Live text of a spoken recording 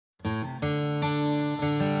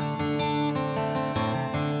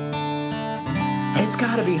It's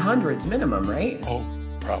got to be hundreds minimum, right? Oh,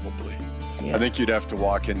 probably. Yeah. I think you'd have to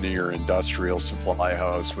walk into your industrial supply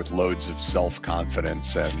house with loads of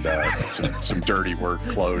self-confidence and some dirty work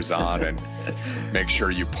clothes on, and make sure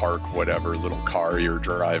you park whatever little car you're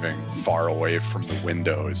driving far away from the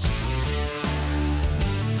windows.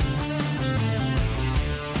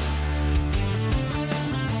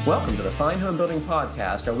 Welcome to the Fine Homebuilding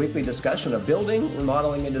Podcast, our weekly discussion of building,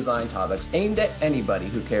 remodeling, and design topics aimed at anybody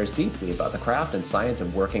who cares deeply about the craft and science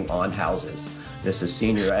of working on houses. This is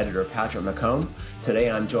Senior Editor Patrick McComb. Today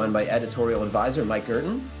I'm joined by Editorial Advisor Mike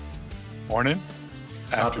Gerton. Morning.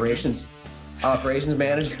 Operations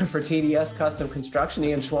Manager for TDS Custom Construction,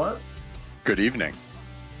 Ian Schwant. Good evening.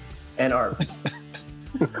 And our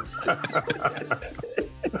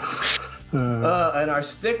and our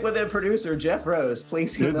stick with it producer, Jeff Rose.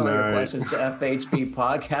 Please email your questions to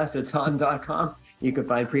fhbpodcast@ton.com. You can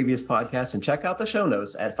find previous podcasts and check out the show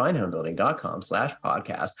notes at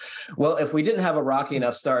finehomebuilding.com/podcast. Well, if we didn't have a rocky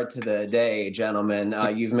enough start to the day, gentlemen,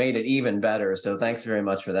 you've made it even better. So thanks very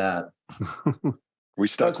much for that. We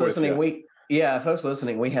stuck folks with listening, folks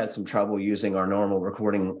listening, we had some trouble using our normal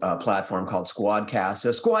recording platform called Squadcast.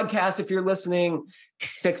 So Squadcast, if you're listening,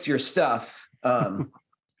 fix your stuff.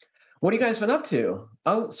 What have you guys been up to?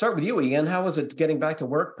 I'll start with you, Ian. How was it getting back to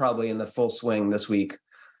work probably in the full swing this week?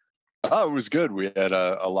 Oh, it was good. We had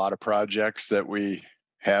a lot of projects that we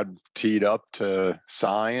had teed up to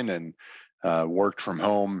sign, and worked from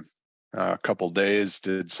home a couple days,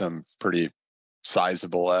 did some pretty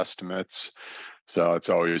sizable estimates. So it's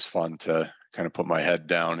always fun to kind of put my head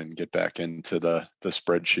down and get back into the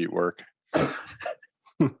spreadsheet work.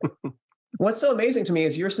 What's so amazing to me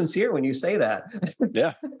is you're sincere when you say that.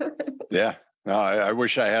 Yeah. Yeah. No, I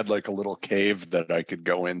wish I had like a little cave that I could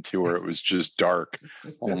go into where it was just dark,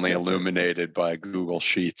 only illuminated by Google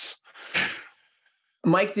Sheets.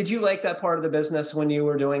 Mike, did you like that part of the business when you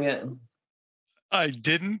were doing it? I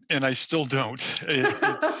didn't, and I still don't.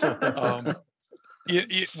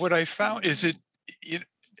 What I found is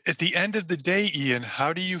at the end of the day, Ian,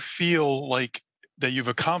 how do you feel like that you've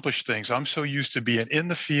accomplished things? I'm so used to being in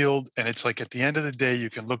the field, and it's like at the end of the day,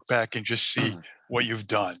 you can look back and just see what you've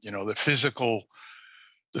done, the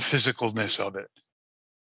physicalness of it.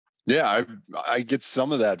 Yeah, I get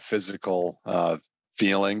some of that physical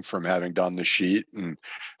feeling from having done the sheet and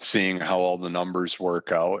seeing how all the numbers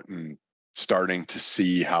work out and starting to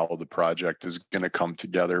see how the project is going to come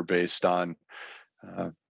together based on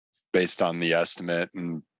the estimate,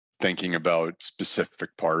 and thinking about specific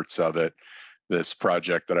parts of it. This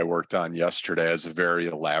project that I worked on yesterday has a very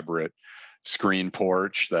elaborate screen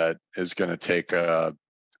porch that is going to take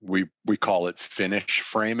we call it finish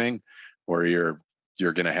framing, where you're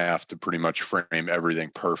going to have to pretty much frame everything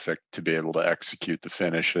perfect to be able to execute the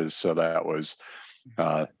finishes. So that was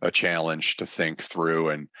a challenge to think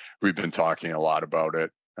through, and we've been talking a lot about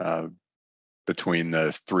it between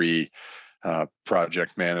the three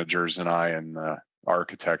project managers and I and the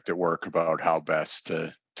architect at work about how best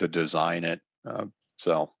to design it.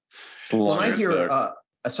 When I hear,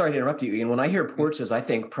 sorry to interrupt you, Ian, when I hear porches, I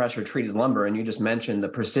think pressure treated lumber, and you just mentioned the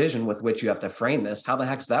precision with which you have to frame this. How the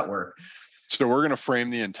heck does that work? So we're going to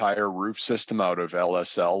frame the entire roof system out of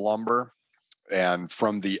LSL lumber. And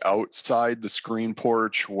from the outside, the screen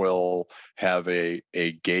porch will have a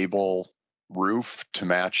gable roof to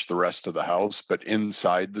match the rest of the house. But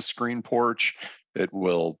inside the screen porch, it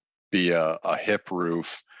will be a hip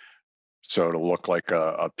roof. So it'll look like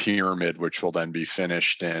a pyramid, which will then be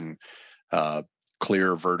finished in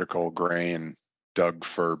clear vertical grain Doug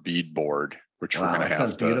fir beadboard, which we're going to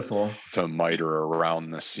have to miter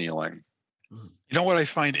around the ceiling. You know what I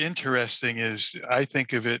find interesting is I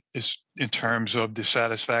think of it as in terms of the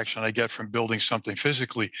satisfaction I get from building something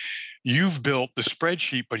physically. You've built the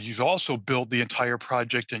spreadsheet, but you've also built the entire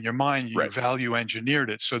project in your mind. You value engineered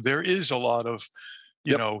it. So there is a lot of,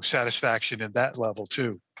 satisfaction in that level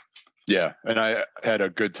too. Yeah. And I had a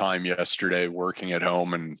good time yesterday working at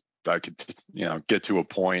home, and I could, get to a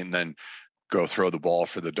point and then go throw the ball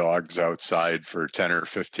for the dogs outside for 10 or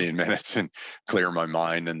 15 minutes and clear my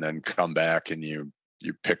mind, and then come back and you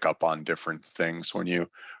pick up on different things when you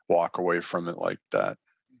walk away from it like that.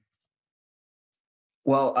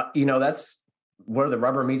 Well, that's where the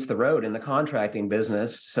rubber meets the road in the contracting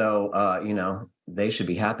business. So, they should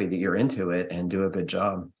be happy that you're into it and do a good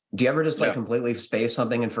job. Do you ever just completely space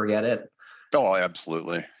something and forget it? Oh,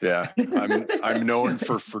 absolutely. Yeah. I'm known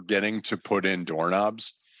for forgetting to put in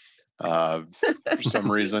doorknobs for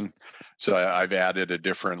some reason. So I've added a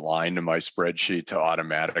different line to my spreadsheet to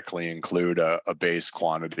automatically include a base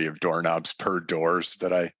quantity of doorknobs per doors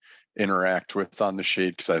that I interact with on the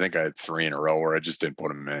sheet, because I think I had 3 in a row where I just didn't put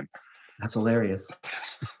them in. That's hilarious.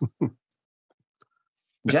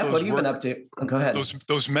 It's Jeff, what those have you been up to? Go ahead.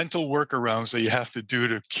 those mental workarounds that you have to do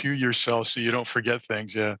to cue yourself so you don't forget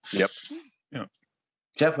things. Yeah. Yep. Yeah.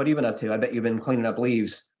 Jeff, what have you been up to? I bet you've been cleaning up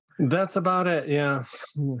leaves. That's about it. Yeah.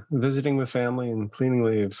 Visiting with family and cleaning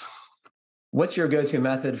leaves. What's your go-to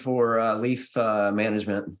method for leaf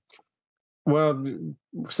management? Well,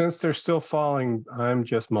 since they're still falling, I'm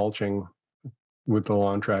just mulching with the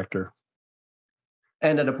lawn tractor.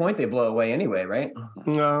 And at a point, they blow away anyway, right?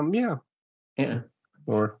 Yeah. Yeah.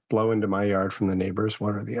 Or blow into my yard from the neighbors,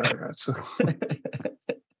 one or the other.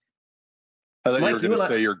 I thought Mike, you were going you to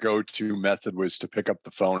and say your go-to method was to pick up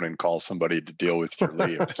the phone and call somebody to deal with your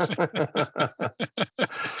leaves.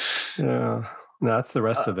 Yeah. No, that's the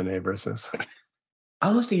rest of the neighbors.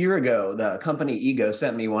 Almost a year ago, the company Ego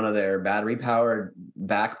sent me one of their battery-powered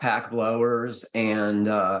backpack blowers, and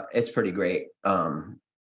it's pretty great.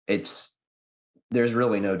 There's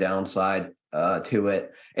really no downside to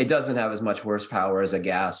it. It doesn't have as much horsepower as a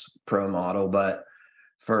gas pro model, but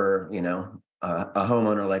for a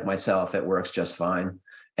homeowner like myself, it works just fine.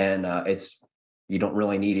 And you don't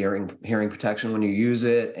really need hearing protection when you use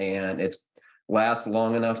it, and it's lasts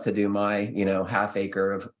long enough to do my half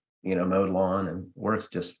acre of mowed lawn, and works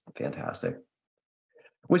just fantastic.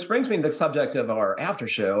 Which brings me to the subject of our after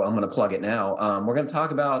show. I'm going to plug it now. We're going to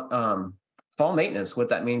talk about fall maintenance, what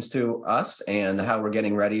that means to us, and how we're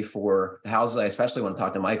getting ready for the houses. I especially want to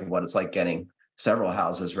talk to Mike what it's like getting several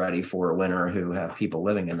houses ready for winter who have people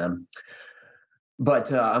living in them.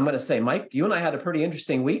 But I'm going to say, Mike, you and I had a pretty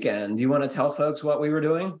interesting weekend. Do you want to tell folks what we were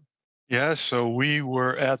doing? Yeah. So we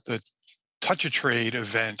were at the Touch a Trade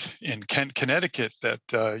event in Kent, Connecticut that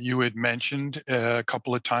you had mentioned a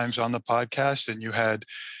couple of times on the podcast, and you had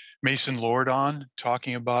Mason Lord on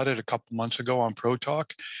talking about it a couple months ago on Pro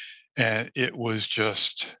Talk, and it was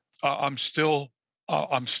just I'm still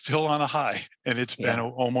on a high, and it's been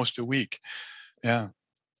almost a week. Yeah.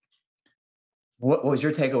 What was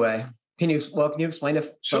your takeaway? Can you explain to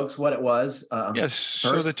folks what it was? Yes.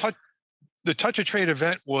 So the Touch a Trade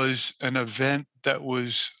event was an event that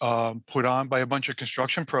was put on by a bunch of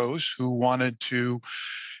construction pros who wanted to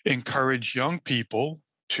encourage young people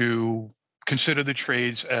to consider the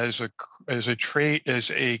trades as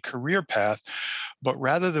a career path, but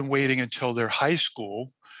rather than waiting until they're high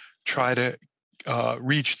school, try to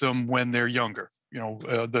reach them when they're younger.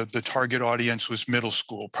 The target audience was middle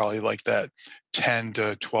school, probably like that 10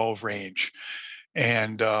 to 12 range.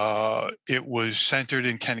 And it was centered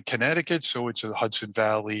in Connecticut, so it's a Hudson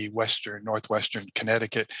Valley, northwestern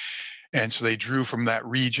Connecticut. And so they drew from that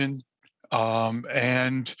region.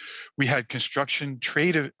 And we had construction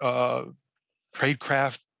tradecraft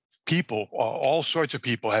people, all sorts of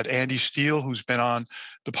people. Had Andy Steele, who's been on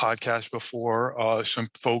the podcast before, some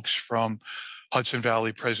folks from Hudson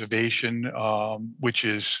Valley Preservation, which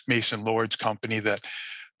is Mason Lord's company that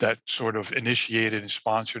sort of initiated and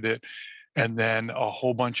sponsored it. And then a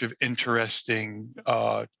whole bunch of interesting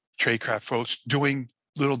tradecraft folks doing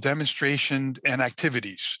little demonstrations and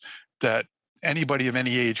activities that anybody of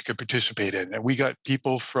any age could participate in. And we got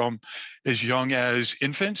people from as young as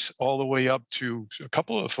infants all the way up to a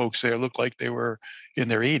couple of folks there looked like they were in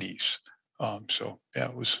their 80s. So yeah,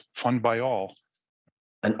 it was fun by all.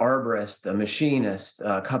 An arborist, a machinist,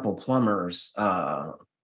 a couple plumbers,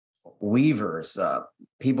 weavers,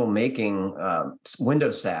 people making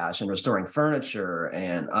window sash and restoring furniture.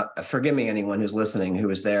 And forgive me, anyone who's listening who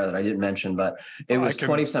was there that I didn't mention, but it was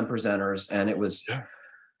 20-some presenters, and it was,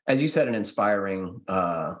 as you said, an inspiring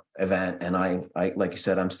event. And I, like you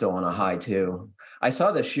said, I'm still on a high too. I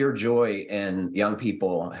saw the sheer joy in young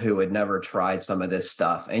people who had never tried some of this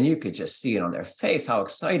stuff, and you could just see it on their face, how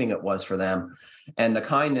exciting it was for them. And the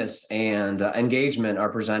kindness and engagement our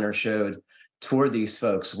presenter showed toward these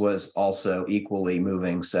folks was also equally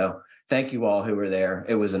moving. So thank you all who were there.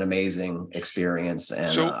 It was an amazing experience,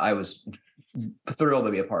 and I was thrilled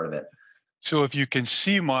to be a part of it. So if you can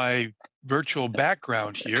see my virtual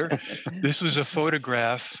background here, this was a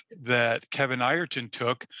photograph that Kevin Ireton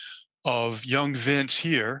took of young Vince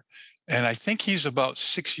here. And I think he's about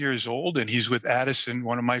 6 years old, and he's with Addison,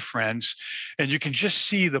 one of my friends. And you can just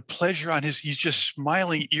see the pleasure on he's just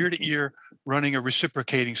smiling ear to ear, running a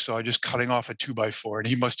reciprocating saw, just cutting off a 2x4. And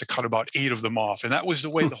he must have cut about 8 of them off. And that was the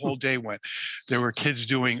way the whole day went. There were kids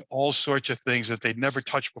doing all sorts of things that they'd never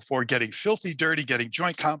touched before, getting filthy dirty, getting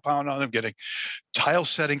joint compound on them, getting tile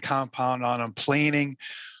setting compound on them, planing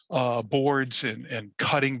boards and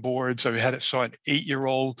cutting boards. I saw an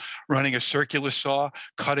 8-year-old running a circular saw,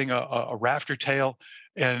 cutting a rafter tail,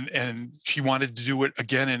 and she wanted to do it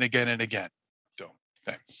again and again and again. So,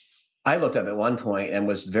 thanks. I looked up at one point and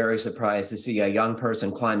was very surprised to see a young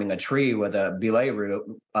person climbing a tree with a belay root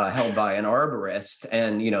held by an arborist.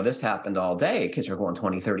 And, this happened all day. Kids are going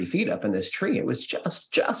 20, 30 feet up in this tree. It was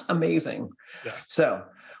just amazing. Yeah. So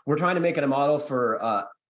we're trying to make it a model for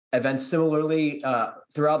events similarly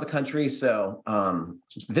throughout the country. So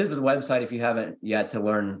visit the website if you haven't yet to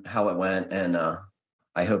learn how it went. And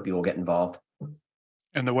I hope you will get involved.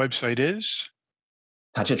 And the website is?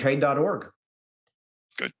 touchatrade.org.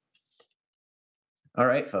 Good. All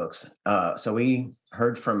right, folks. So we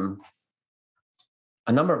heard from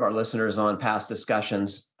a number of our listeners on past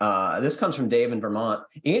discussions. This comes from Dave in Vermont.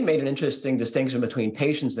 Ian made an interesting distinction between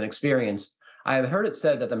patience and experience. I have heard it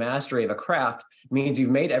said that the mastery of a craft means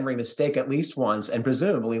you've made every mistake at least once and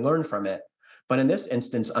presumably learned from it. But in this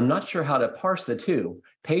instance, I'm not sure how to parse the two.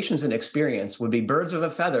 Patience and experience would be birds of a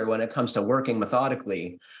feather when it comes to working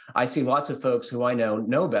methodically. I see lots of folks who I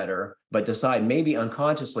know better, but decide maybe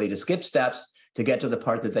unconsciously to skip steps to get to the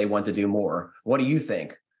part that they want to do more. What do you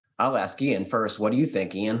think? I'll ask Ian first. What do you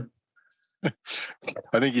think, Ian?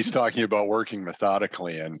 I think he's talking about working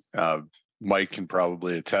methodically, and Mike can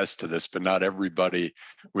probably attest to this, but not everybody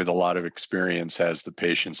with a lot of experience has the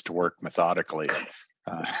patience to work methodically.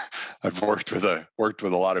 I've worked with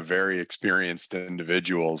a lot of very experienced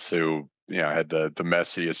individuals who had the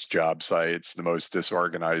messiest job sites, the most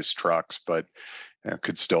disorganized trucks, but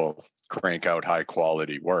could still crank out high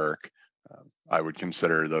quality work. I would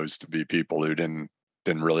consider those to be people who didn't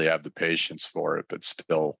really have the patience for it, but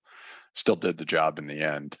still did the job in the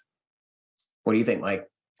end. What do you think, Mike?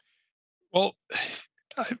 Well,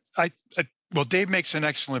 well, Dave makes an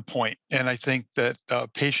excellent point, and I think that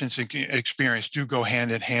patience and experience do go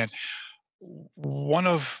hand in hand. One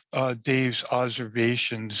of Dave's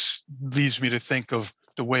observations leads me to think of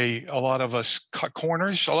the way a lot of us cut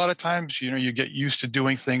corners. A lot of times, you get used to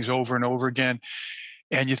doing things over and over again,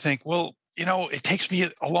 and you think, well, it takes me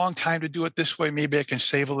a long time to do it this way. Maybe I can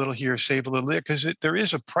save a little here, save a little there, because there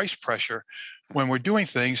is a price pressure when we're doing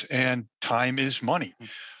things, and time is money.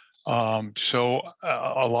 So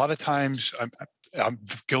a lot of times I'm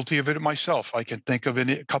guilty of it myself. I can think of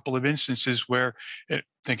a couple of instances where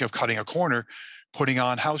think of cutting a corner, putting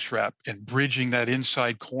on house wrap and bridging that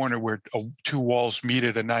inside corner where two walls meet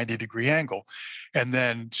at a 90-degree angle. And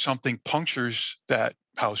then something punctures that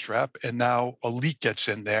house wrap, and now a leak gets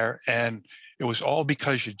in there. And it was all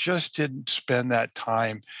because you just didn't spend that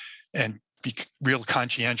time and be real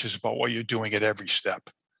conscientious about what you're doing at every step.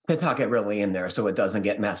 To tuck it really in there so it doesn't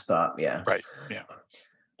get messed up. Yeah. Right. Yeah.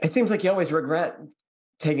 It seems like you always regret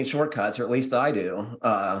taking shortcuts, or at least I do.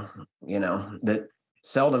 That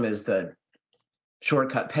seldom is the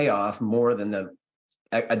shortcut payoff more than the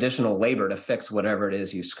additional labor to fix whatever it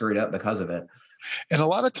is you screwed up because of it. And a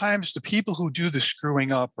lot of times the people who do the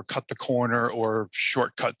screwing up or cut the corner or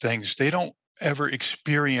shortcut things, they don't ever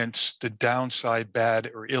experience the downside, bad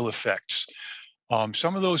or ill effects.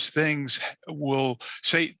 Some of those things will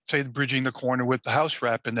say bridging the corner with the house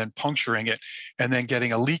wrap and then puncturing it and then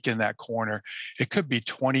getting a leak in that corner. It could be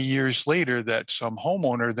 20 years later that some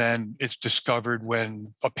homeowner then it's discovered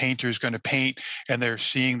when a painter is going to paint and they're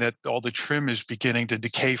seeing that all the trim is beginning to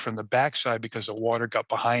decay from the backside because the water got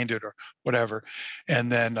behind it or whatever.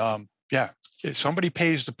 And then, somebody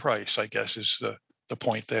pays the price, I guess, is the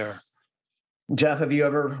point there. Jeff, have you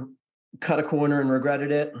ever cut a corner and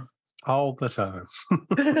regretted it? All the time.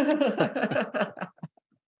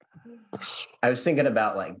 I was thinking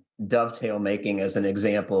about like dovetail making as an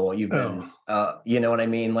example. You've been, you know what I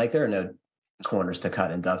mean? Like there are no corners to cut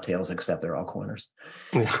in dovetails, except they're all corners.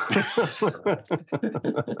 I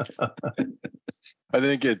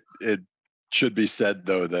think it should be said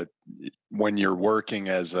though that when you're working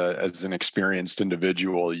as an experienced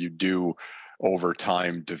individual, you do over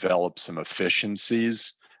time develop some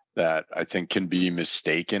efficiencies that I think can be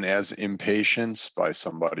mistaken as impatience by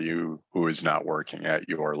somebody who is not working at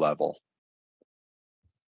your level.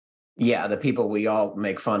 Yeah, the people we all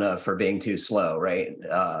make fun of for being too slow, right?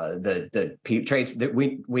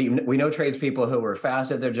 We know tradespeople who are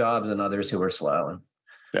fast at their jobs and others who are slow.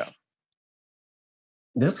 Yeah.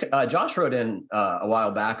 This Josh wrote in a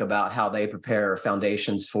while back about how they prepare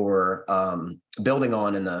foundations for building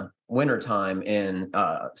on in the wintertime in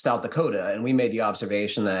South Dakota. And we made the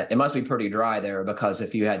observation that it must be pretty dry there because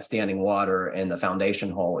if you had standing water in the foundation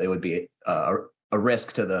hole, it would be a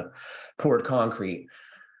risk to the poured concrete.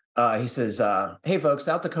 He says, hey, folks,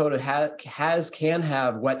 South Dakota can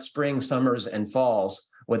have wet spring, summers, and falls.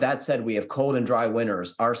 With that said, we have cold and dry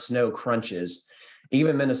winters. Our snow crunches.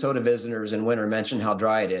 Even Minnesota visitors in winter mention how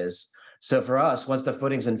dry it is. So for us, once the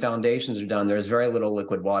footings and foundations are done, there's very little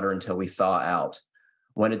liquid water until we thaw out.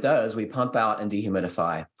 When it does, we pump out and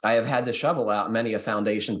dehumidify. I have had to shovel out many a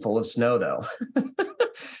foundation full of snow, though.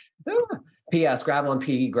 P.S. Gravel and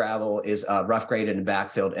pea gravel is rough graded and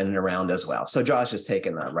backfilled in and around as well. So Josh is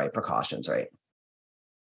taking the right precautions, right?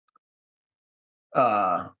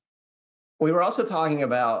 We were also talking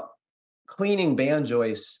about cleaning band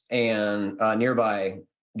joists and nearby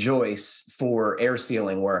joists for air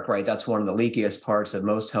sealing work, right? That's one of the leakiest parts of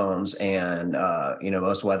most homes, and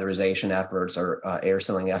most weatherization efforts or air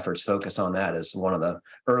sealing efforts focus on that as one of the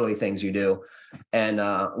early things you do. And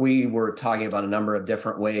we were talking about a number of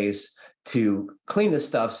different ways to clean this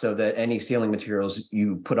stuff so that any sealing materials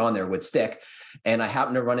you put on there would stick. And I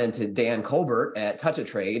happened to run into Dan Colbert at Touch a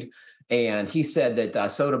Trade, and he said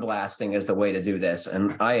that soda blasting is the way to do this.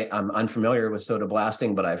 And I'm unfamiliar with soda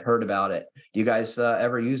blasting, but I've heard about it. You guys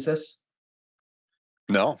ever use this?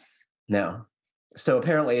 No. No. So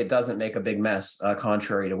apparently it doesn't make a big mess,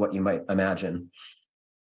 contrary to what you might imagine.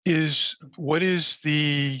 What is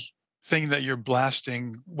the thing that you're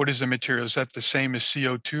blasting? What is the material? Is that the same as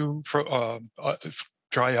CO2 for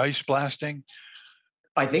dry ice blasting?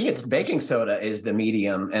 I think it's baking soda is the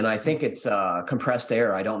medium, and I think it's compressed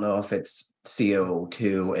air. I don't know if it's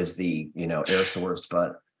CO2 as the air source,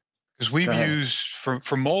 but because we've used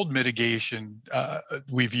for mold mitigation,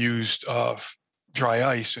 we've used dry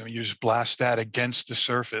ice, and you just blast that against the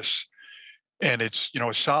surface, and it's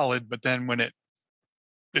solid. But then when it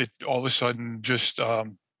all of a sudden just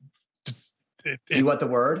you want the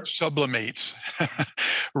word? Sublimates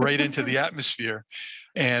right into the atmosphere.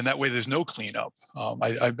 And that way there's no cleanup.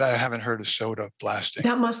 I haven't heard of soda blasting.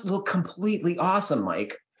 That must look completely awesome,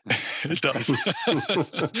 Mike. It does.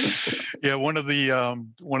 Yeah, one of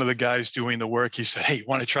the guys doing the work, he said, "Hey, you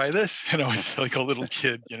want to try this?" It's like a little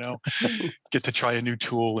kid, get to try a new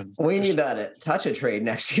tool. And we need that at Touch a Trade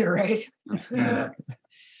next year, right? Yeah.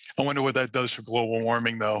 I wonder what that does for global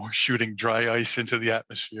warming, though, shooting dry ice into the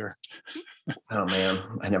atmosphere. Oh, man,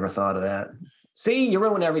 I never thought of that. See, you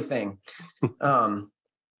ruin everything.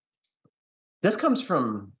 This comes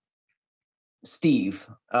from Steve.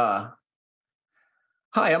 Hi,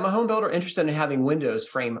 I'm a home builder interested in having windows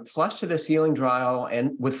frame flush to the ceiling drywall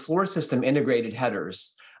and with floor system integrated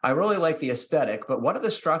headers. I really like the aesthetic, but what are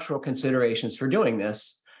the structural considerations for doing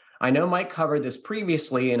this? I know Mike covered this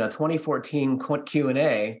previously in a 2014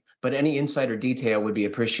 Q&A, but any insight or detail would be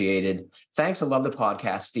appreciated. Thanks, I love the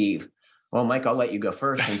podcast, Steve. Well, Mike, I'll let you go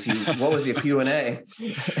first. What was the Q&A?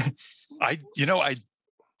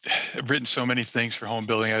 I've written so many things for home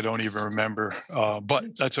building, I don't even remember,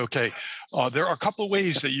 but that's okay. There are a couple of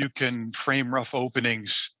ways that you can frame rough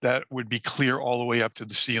openings that would be clear all the way up to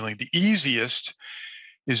the ceiling. The easiest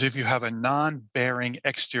is if you have a non-bearing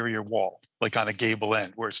exterior wall, like on a gable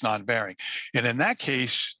end where it's non-bearing. And in that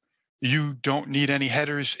case, you don't need any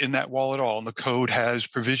headers in that wall at all. And the code has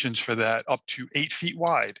provisions for that up to 8 feet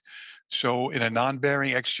wide. So in a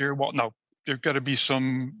non-bearing exterior wall, now there's got to be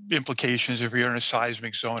some implications if you're in a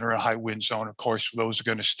seismic zone or a high wind zone. Of course, those are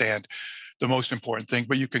going to stand the most important thing,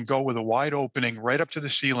 but you can go with a wide opening right up to the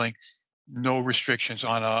ceiling, no restrictions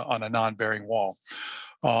on a non-bearing wall.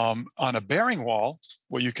 On a bearing wall,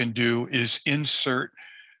 what you can do is insert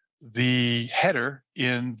the header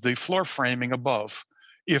in the floor framing above,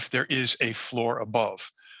 if there is a floor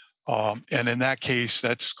above. And in that case,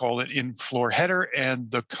 that's called an in-floor header. And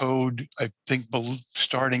the code, I think,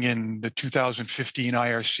 starting in the 2015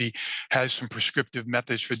 IRC, has some prescriptive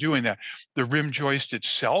methods for doing that. The rim joist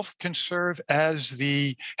itself can serve as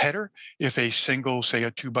the header if a single, say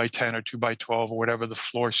a 2x10 or 2x12 or whatever the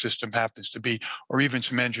floor system happens to be, or even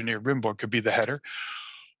some engineered rim board could be the header.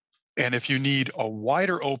 And if you need a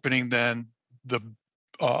wider opening than the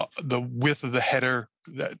width of the header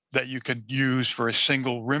that you could use for a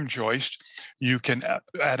single rim joist, you can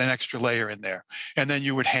add an extra layer in there. And then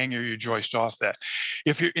you would hang your joist off that.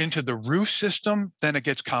 If you're into the roof system, then it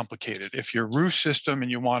gets complicated. If your roof system and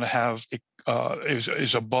you want to have it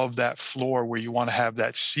is above that floor where you want to have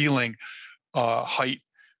that ceiling height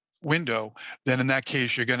window, then in that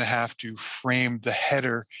case, you're going to have to frame the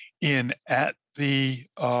header in at the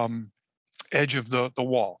edge of the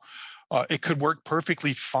wall. It could work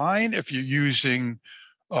perfectly fine if you're using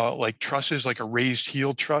like trusses, like a raised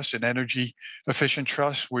heel truss, an energy efficient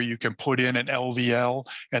truss, where you can put in an LVL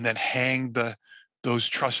and then hang those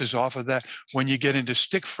trusses off of that. When you get into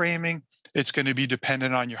stick framing, it's going to be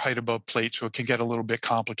dependent on your height above plate, so it can get a little bit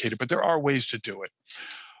complicated, but there are ways to do it.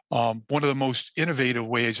 One of the most innovative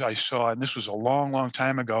ways I saw, and this was a long, long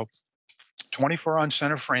time ago, 24 on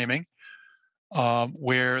center framing,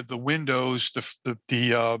 where the windows,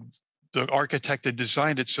 the the architect had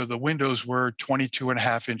designed it so the windows were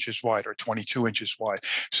 22.5 inches wide or 22 inches wide.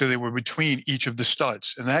 So they were between each of the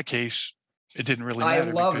studs. In that case, it didn't really I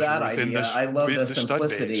matter love because that you're within idea. the, I love within the the stud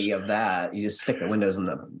simplicity bays. of that. You just stick the windows in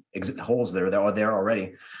the holes there. They're there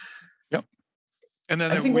already. Yep. And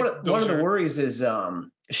then I think one of the are, worries is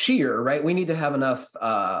shear, right? We need to have enough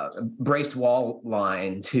braced wall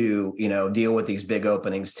line to, deal with these big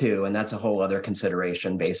openings too. And that's a whole other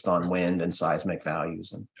consideration based on wind and seismic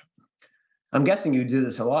values. And I'm guessing you do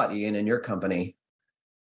this a lot, Ian, in your company.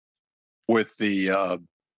 With the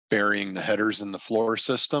burying the headers in the floor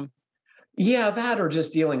system. Yeah, that or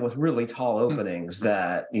just dealing with really tall openings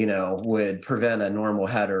that, would prevent a normal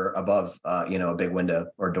header above, a big window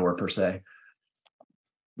or door per se.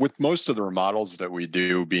 With most of the remodels that we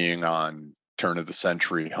do being on turn of the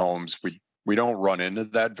century homes, we don't run into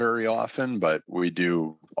that very often, but we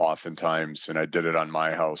do oftentimes, and I did it on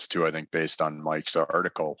my house too, I think based on Mike's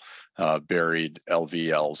article, buried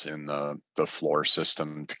LVLs in the floor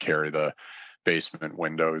system to carry the basement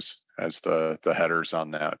windows as the headers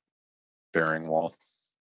on that bearing wall.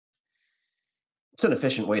 It's an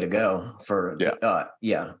efficient way to go for,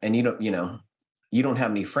 and you don't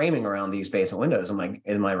have any framing around these basement windows.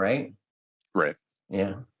 Am I right? Right.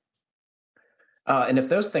 Yeah. And if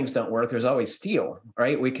those things don't work, there's always steel,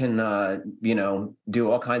 right? We can,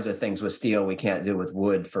 do all kinds of things with steel we can't do with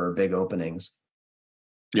wood for big openings.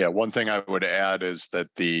 Yeah, one thing I would add is that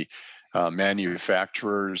the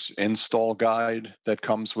manufacturer's install guide that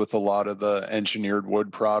comes with a lot of the engineered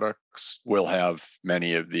wood products will have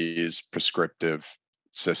many of these prescriptive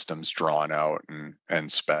systems drawn out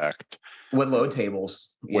and spec'd. With load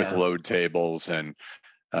tables. With load tables. And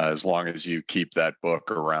as long as you keep that book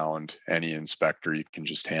around any inspector, you can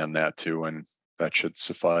just hand that to, and that should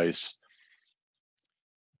suffice.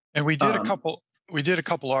 And we did a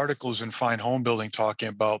couple articles in Fine Homebuilding talking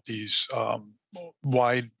about these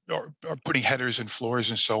wide or putting headers and floors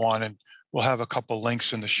and so on. And we'll have a couple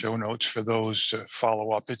links in the show notes for those to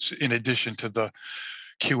follow up. It's in addition to the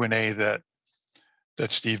Q&A that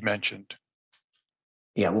Steve mentioned.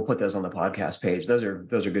 Yeah, we'll put those on the podcast page. Those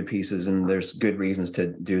are good pieces, and there's good reasons to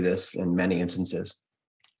do this in many instances.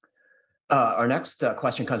 Our next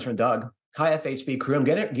question comes from Doug. Hi, FHB crew. I'm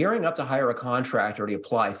gearing up to hire a contractor to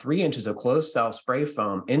apply 3 inches of closed-cell spray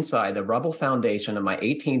foam inside the rubble foundation of my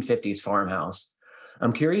 1850s farmhouse.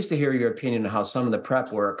 I'm curious to hear your opinion on how some of the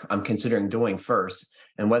prep work I'm considering doing first,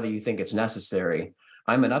 and whether you think it's necessary.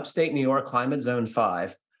 I'm in upstate New York, climate zone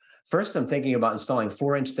 5. First, I'm thinking about installing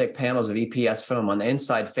 4-inch thick panels of EPS foam on the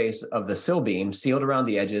inside face of the sill beam, sealed around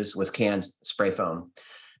the edges with canned spray foam.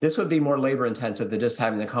 This would be more labor intensive than just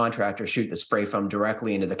having the contractor shoot the spray foam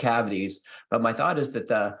directly into the cavities. But my thought is that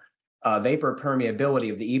the vapor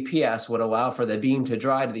permeability of the EPS would allow for the beam to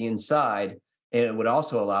dry to the inside, and it would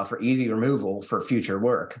also allow for easy removal for future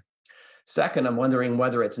work. Second, I'm wondering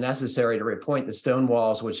whether it's necessary to repoint the stone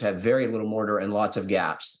walls, which have very little mortar and lots of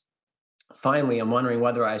gaps. Finally, I'm wondering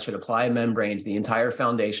whether I should apply a membrane to the entire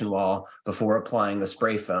foundation wall before applying the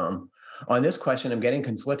spray foam. On this question, I'm getting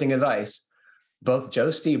conflicting advice. Both Joe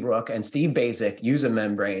Steebrook and Steve Basic use a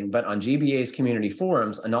membrane, but on GBA's community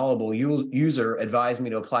forums, a knowledgeable user advised me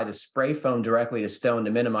to apply the spray foam directly to stone to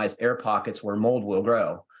minimize air pockets where mold will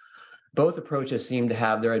grow. Both approaches seem to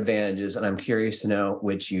have their advantages, and I'm curious to know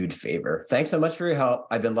which you'd favor. Thanks so much for your help.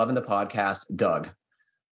 I've been loving the podcast. Doug.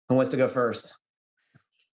 Who wants to go first?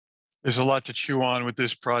 There's a lot to chew on with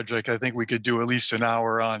this project. I think we could do at least an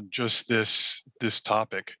hour on just this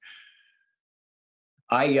topic.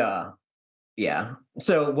 Yeah.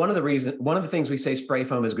 So one of the things we say spray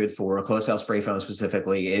foam is good for, closed cell spray foam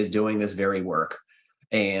specifically, is doing this very work.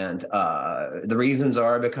 And the reasons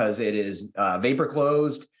are because it is vapor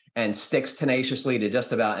closed and sticks tenaciously to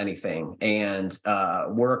just about anything, and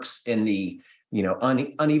works in the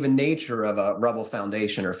uneven nature of a rubble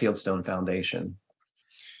foundation or fieldstone foundation.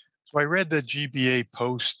 So I read the GBA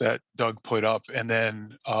post that Doug put up, and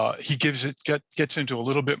then he gets into a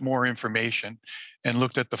little bit more information and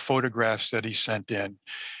looked at the photographs that he sent in.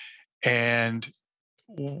 And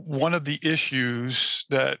one of the issues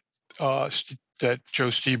that Joe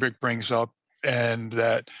Stebrick brings up, and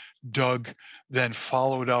that Doug then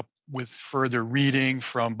followed up with further reading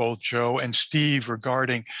from both Joe and Steve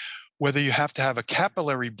regarding whether you have to have a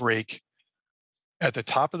capillary break at the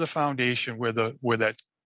top of the foundation where that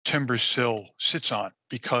timber sill sits on,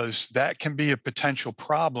 because that can be a potential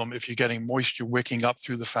problem if you're getting moisture wicking up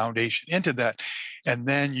through the foundation into that, and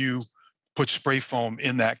then you put spray foam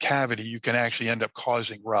in that cavity, you can actually end up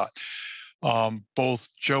causing rot. Both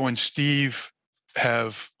Joe and Steve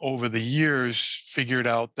have over the years figured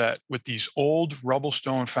out that with these old rubble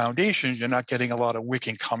stone foundations, you're not getting a lot of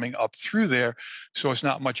wicking coming up through there. So it's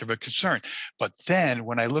not much of a concern. But then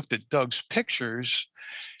when I looked at Doug's pictures,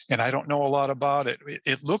 and I don't know a lot about it,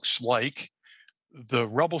 it looks like the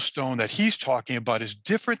rubble stone that he's talking about is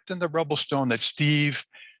different than the rubble stone that Steve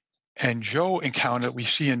and Joe encounter that we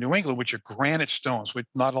see in New England, which are granite stones, with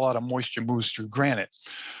not a lot of moisture moves through granite.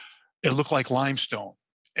 It looked like limestone.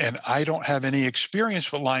 And I don't have any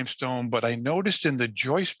experience with limestone, but I noticed in the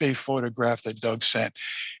Joyce Bay photograph that Doug sent,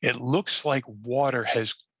 it looks like water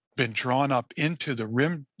has been drawn up into the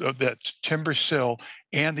rim of that timber sill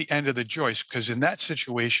and the end of the joist, because in that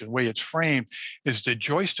situation, the way it's framed is the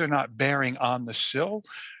joists are not bearing on the sill,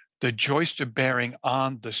 the joists are bearing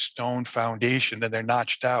on the stone foundation and they're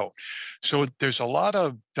notched out. So there's a lot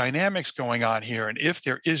of dynamics going on here. And if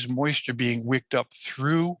there is moisture being wicked up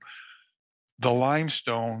through the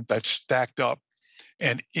limestone that's stacked up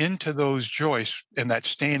and into those joists, and that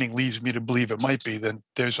staining leads me to believe it might be, then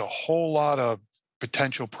there's a whole lot of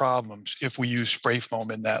potential problems if we use spray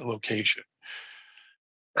foam in that location.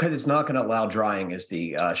 Because it's not going to allow drying is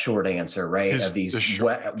the short answer, right? Of these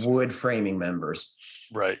wood framing members.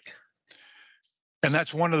 Right. And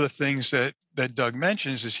that's one of the things that Doug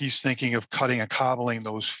mentions is he's thinking of cutting and cobbling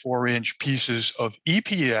those 4-inch pieces of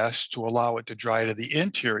EPS to allow it to dry to the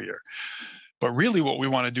interior. But really what we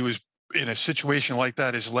want to do is, in a situation like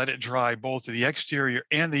that, is let it dry both to the exterior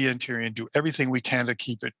and the interior and do everything we can to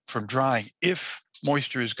keep it from drying if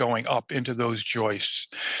moisture is going up into those joists.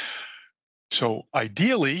 So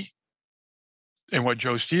ideally, and what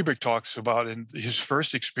Joe Stiebeck talks about in his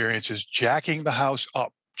first experience is jacking the house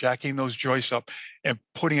up, jacking those joists up and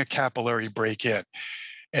putting a capillary break in.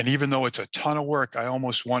 And even though it's a ton of work, I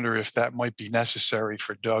almost wonder if that might be necessary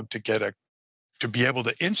for Doug to be able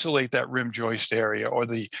to insulate that rim joist area or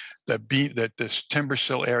this timber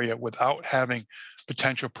sill area without having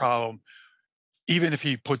potential problem, even if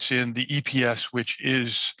he puts in the EPS, which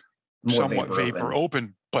is somewhat vapor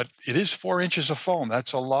open, but it is 4 inches of foam.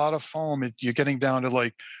 That's a lot of foam. You're getting down to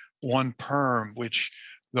like 1 perm, which,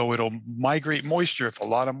 though it'll migrate moisture, if a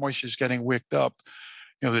lot of moisture is getting wicked up,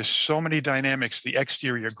 there's so many dynamics. The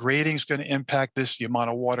exterior grading is going to impact this, the amount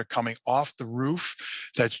of water coming off the roof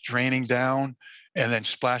that's draining down and then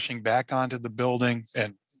splashing back onto the building.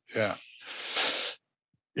 And yeah,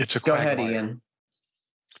 it's a Go ahead, quagmire. Ian.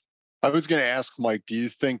 I was going to ask, Mike, do you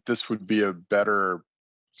think this would be a better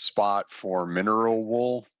spot for mineral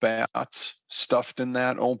wool bats stuffed in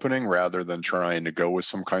that opening rather than trying to go with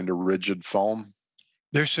some kind of rigid foam?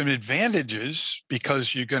 There's some advantages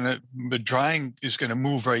because the drying is going to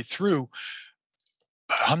move right through.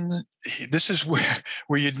 This is where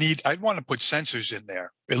I'd want to put sensors in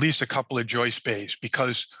there, at least a couple of joist bays,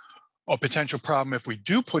 because a potential problem if we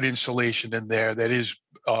do put insulation in there that is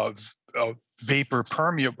vapor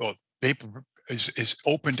permeable, vapor is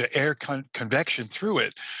open to air convection through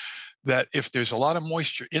it, that if there's a lot of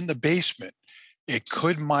moisture in the basement, it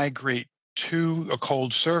could migrate to a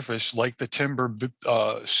cold surface like the timber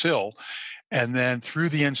sill, and then through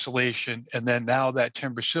the insulation, and then now that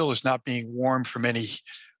timber sill is not being warmed from any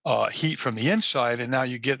heat from the inside, and now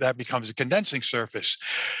that becomes a condensing surface.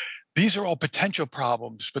 These are all potential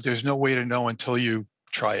problems, but there's no way to know until you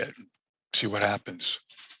try it, see what happens.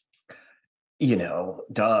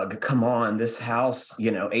 Doug, come on, this house,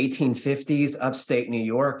 1850s, upstate New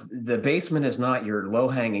York, the basement is not your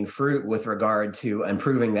low-hanging fruit with regard to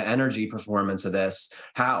improving the energy performance of this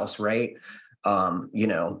house, right? Do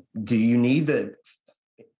you need the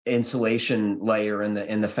insulation layer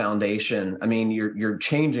in the foundation? I mean, you're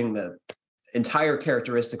changing the entire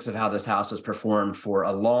characteristics of how this house has performed for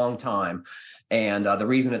a long time. And the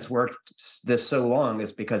reason it's worked this so long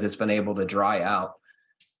is because it's been able to dry out.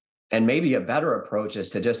 And maybe a better approach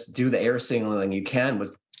is to just do the air sealing you can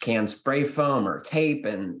with canned spray foam or tape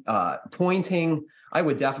and pointing. I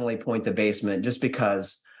would definitely point the basement just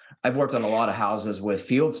because I've worked on a lot of houses with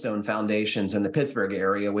fieldstone foundations in the Pittsburgh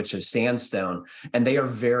area, which is sandstone, and they are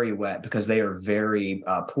very wet because they are very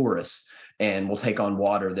porous and will take on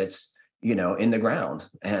water that's, in the ground.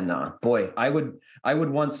 And boy, I would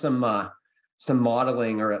want some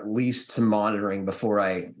modeling or at least some monitoring before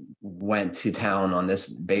I went to town on this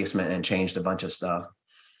basement and changed a bunch of stuff.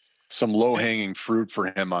 Some low-hanging fruit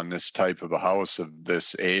for him on this type of a house of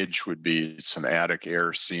this age would be some attic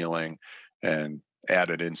air sealing, and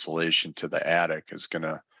added insulation to the attic is going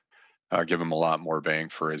to give him a lot more bang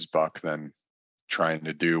for his buck than trying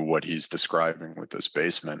to do what he's describing with this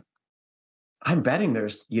basement. I'm betting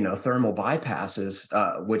there's, thermal bypasses,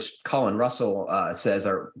 which Colin Russell says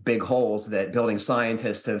are big holes that building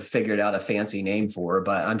scientists have figured out a fancy name for,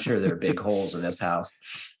 but I'm sure there are big holes in this house.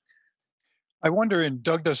 I wonder, and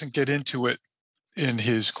Doug doesn't get into it in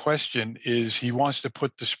his question, is he wants to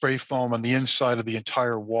put the spray foam on the inside of the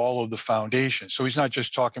entire wall of the foundation. So he's not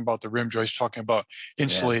just talking about the rim joist, talking about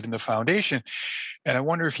insulating the foundation. And I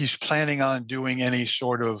wonder if he's planning on doing any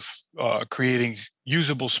sort of creating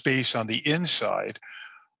usable space on the inside,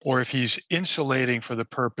 or if he's insulating for the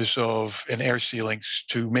purpose of an air sealing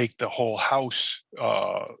to make the whole house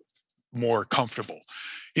more comfortable,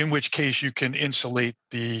 in which case you can insulate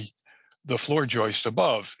the floor joist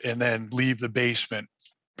above and then leave the basement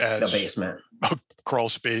as a crawl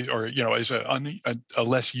space, or as a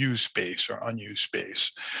less used space or unused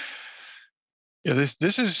space. Yeah,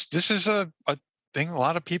 this is a thing a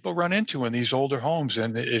lot of people run into in these older homes,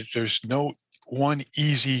 and there's no one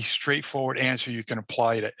easy, straightforward answer you can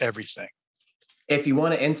apply to everything. If you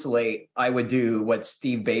want to insulate, I would do what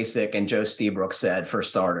Steve Basic and Joe Steebrook said for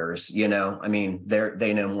starters. They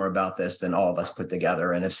know more about this than all of us put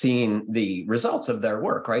together and have seen the results of their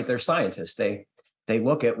work, right? They're scientists. They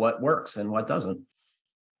look at what works and what doesn't.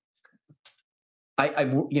 I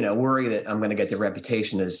worry that I'm going to get the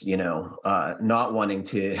reputation as, not wanting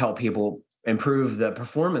to help people improve the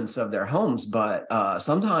performance of their homes, but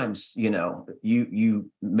sometimes,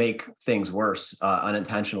 you make things worse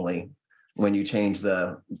unintentionally when you change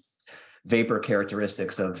the vapor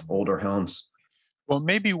characteristics of older homes. Well, it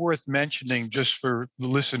may be worth mentioning, just for the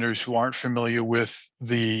listeners who aren't familiar with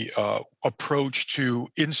the approach to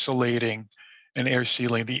insulating and air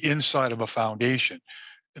sealing the inside of a foundation,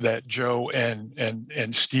 that Joe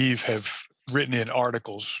and Steve have written in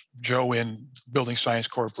articles, Joe in Building Science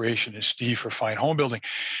Corporation and Steve for Fine Homebuilding,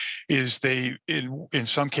 is in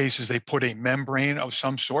some cases they put a membrane of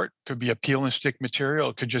some sort. Could be a peel and stick material.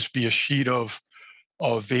 It could just be a sheet of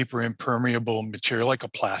vapor impermeable material, like a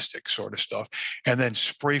plastic sort of stuff, and then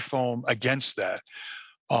spray foam against that.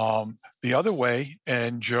 The other way,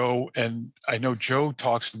 and I know Joe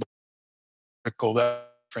talks about that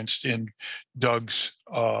referenced in Doug's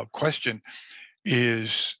question,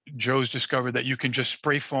 is Joe's discovered that you can just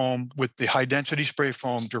spray foam with the high density spray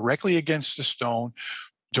foam directly against the stone.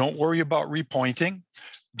 Don't worry about repointing.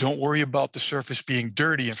 Don't worry about the surface being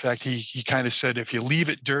dirty. In fact, he kind of said, if you leave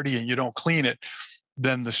it dirty and you don't clean it,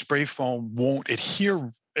 then the spray foam won't adhere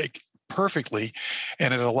perfectly,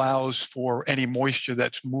 and it allows for any moisture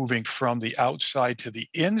that's moving from the outside to the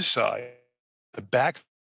inside, the back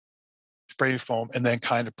spray foam, and then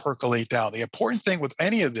kind of percolate down. The important thing with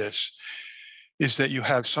any of this is that you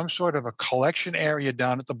have some sort of a collection area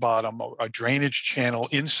down at the bottom, a drainage channel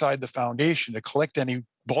inside the foundation to collect any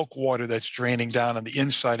bulk water that's draining down on the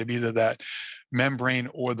inside of either that membrane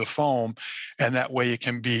or the foam. And that way it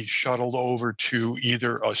can be shuttled over to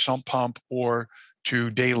either a sump pump or to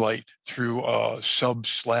daylight through a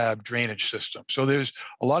sub-slab drainage system. So there's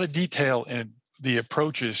a lot of detail in the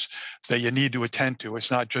approaches that you need to attend to. It's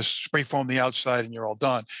not just spray foam the outside and you're all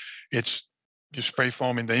done. It's you spray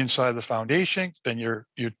foaming the inside of the foundation, then you're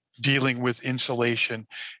dealing with insulation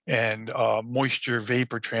and moisture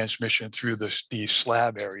vapor transmission through the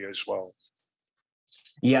slab area as well.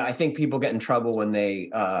 Yeah, I think people get in trouble when they,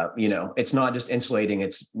 it's not just insulating;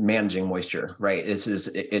 it's managing moisture, right?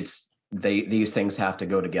 These things have to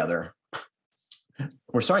go together.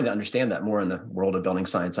 We're starting to understand that more in the world of building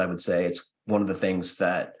science. I would say it's one of the things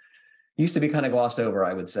that used to be kind of glossed over,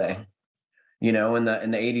 I would say. In the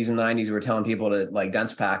 80s and 90s, we were telling people to like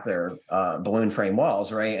dense pack their balloon frame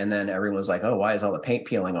walls, right? And then everyone's like, "Oh, why is all the paint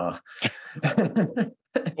peeling off?"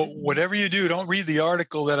 Well, whatever you do, don't read the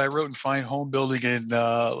article that I wrote in Fine Homebuilding in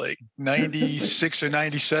like 96 or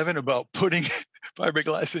 97 about putting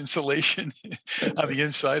fiberglass insulation on the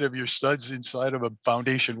inside of your studs inside of a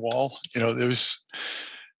foundation wall. There's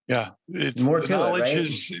more to it, right?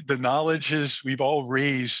 The knowledge is we've all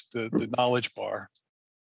raised the knowledge bar.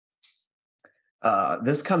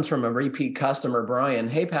 This comes from a repeat customer, Brian.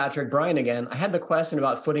 Hey, Patrick, Brian again. I had the question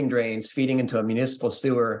about footing drains feeding into a municipal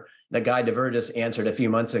sewer that Guy DeVergis answered a few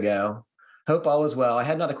months ago. Hope all is well. I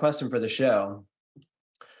had another question for the show.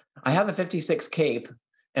 I have a 56 Cape,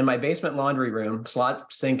 and my basement laundry room,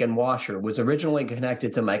 slot, sink, and washer was originally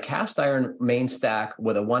connected to my cast iron main stack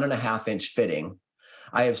with a 1.5-inch fitting.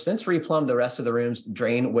 I have since replumbed the rest of the room's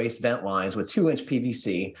drain waste vent lines with 2-inch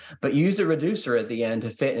PVC, but used a reducer at the end to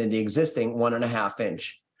fit in the existing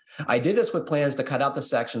 1.5-inch. I did this with plans to cut out the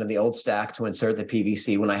section of the old stack to insert the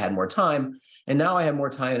PVC when I had more time, and now I have more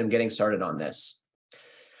time and I'm getting started on this.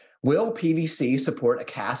 Will PVC support a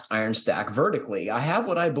cast iron stack vertically? I have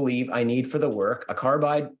what I believe I need for the work, a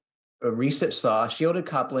carbide a recip saw, shielded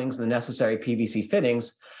couplings, and the necessary PVC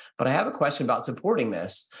fittings. But I have a question about supporting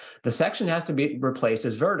this. The section has to be replaced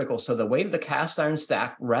as vertical, so the weight of the cast iron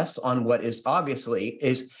stack rests on what is obviously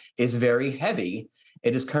is very heavy.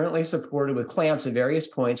 It is currently supported with clamps at various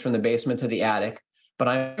points from the basement to the attic, but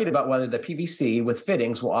I'm worried about whether the PVC with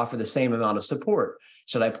fittings will offer the same amount of support.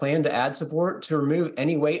 Should I plan to add support to remove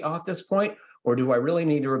any weight off this point, or do I really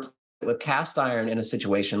need to replace it with cast iron in a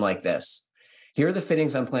situation like this? Here are the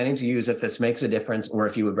fittings I'm planning to use if this makes a difference, or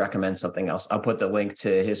if you would recommend something else. I'll put the link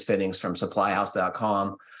to his fittings from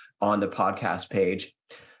supplyhouse.com on the podcast page.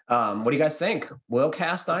 What do you guys think? Will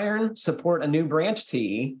cast iron support a new branch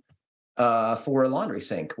tee for a laundry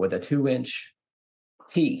sink with a 2-inch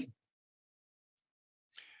tee?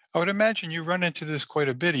 I would imagine you run into this quite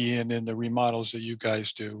a bit, Ian, in the remodels that you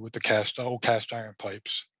guys do with the old cast iron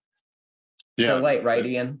pipes. Yeah, they're light, right,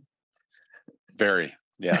 Ian? Very.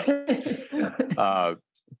 Yeah.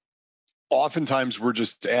 Oftentimes we're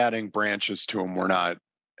just adding branches to them. We're not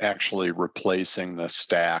actually replacing the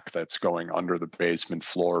stack that's going under the basement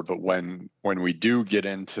floor. But when we do get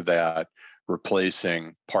into that,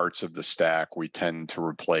 replacing parts of the stack, we tend to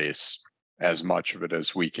replace as much of it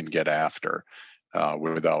as we can get after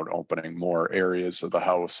without opening more areas of the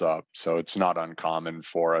house up. So it's not uncommon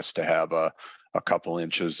for us to have a couple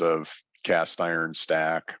inches of cast iron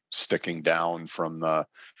stack sticking down from the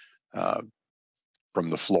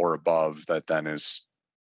floor above that then is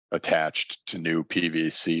attached to new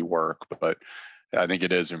PVC work. But I think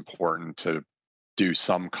it is important to do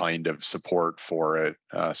some kind of support for it,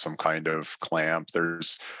 some kind of clamp.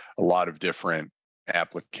 There's a lot of different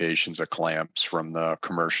applications of clamps from the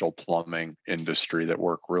commercial plumbing industry that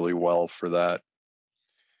work really well for that.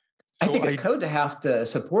 I think it's code to have to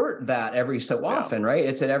support that every so often, right?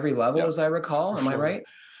 It's at every level, as I recall. Am I right?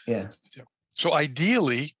 Yeah. So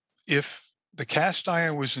ideally, if the cast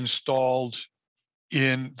iron was installed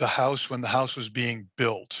in the house when the house was being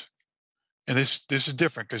built, and this is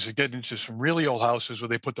different because you get into some really old houses where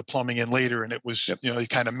they put the plumbing in later and it was, you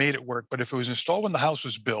kind of made it work. But if it was installed when the house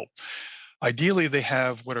was built, ideally they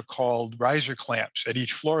have what are called riser clamps at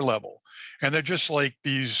each floor level. And they're just like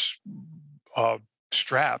these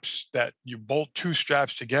straps that you bolt 2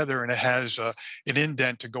 straps together, and it has an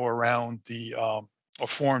indent to go around a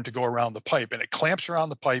form to go around the pipe, and it clamps around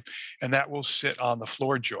the pipe, and that will sit on the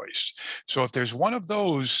floor joist. So if there's one of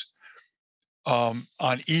those on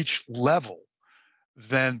each level,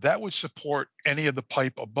 then that would support any of the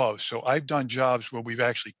pipe above. So I've done jobs where we've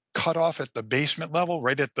actually cut off at the basement level,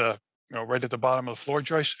 right at the bottom of the floor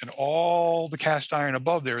joist, and all the cast iron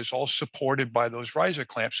above there is all supported by those riser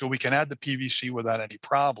clamps, so we can add the PVC without any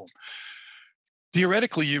problem.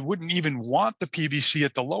 Theoretically, you wouldn't even want the PVC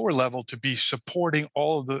at the lower level to be supporting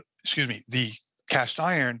all of the cast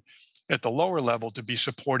iron at the lower level to be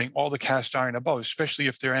supporting all the cast iron above, especially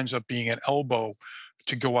if there ends up being an elbow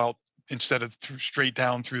to go out instead of straight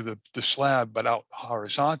down through the slab, but out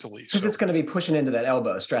horizontally. Because it's going to be pushing into that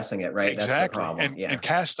elbow, stressing it, right? Exactly. That's the problem. And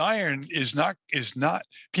cast iron is not,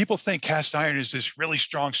 people think cast iron is this really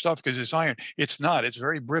strong stuff because it's iron. It's not. It's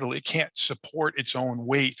very brittle. It can't support its own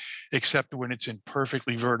weight except when it's in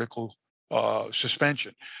perfectly vertical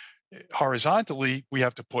suspension. Horizontally, we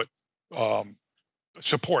have to put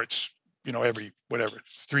supports, every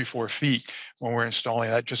 3-4 feet when we're installing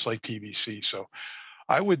that, just like PVC. So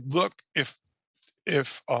I would look if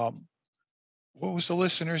what was the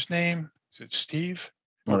listener's name? Is it Steve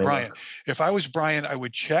or Brian? If I was Brian, I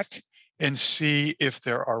would check and see if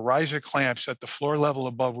there are riser clamps at the floor level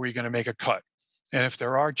above where you're going to make a cut. And if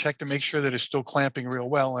there are, check to make sure that it's still clamping real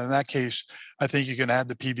well. And in that case, I think you can add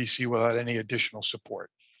the PVC without any additional support.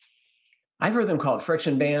 I've heard them called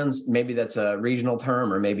friction bands. Maybe that's a regional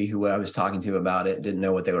term, or maybe who I was talking to about it didn't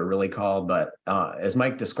know what they were really called. But as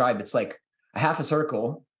Mike described, it's like a half a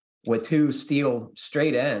circle with 2 steel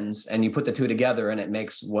straight ends, and you put the 2 together and it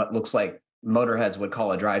makes what looks like motorheads would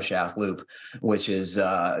call a drive shaft loop, which is,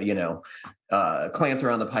 clamped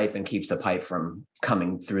around the pipe and keeps the pipe from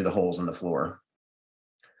coming through the holes in the floor.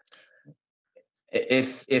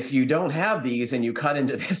 If you don't have these and you cut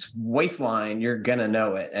into this waistline, you're going to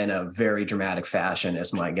know it in a very dramatic fashion,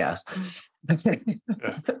 is my guess.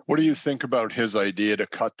 What do you think about his idea to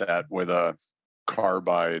cut that with a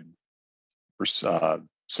carbide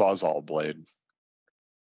Sawzall blade?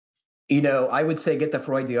 I would say get the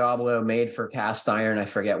Freud Diablo made for cast iron. I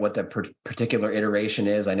forget what the particular iteration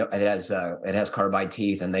is. I know it has carbide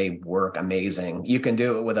teeth and they work amazing. You can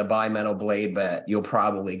do it with a bimetal blade, but you'll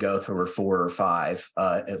probably go through 4 or 5.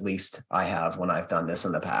 At least I have when I've done this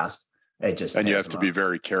in the past. And you have to be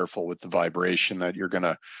very careful with the vibration that you're going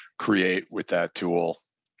to create with that tool,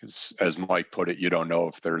 because as Mike put it, you don't know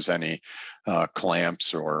if there's any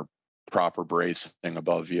clamps or proper bracing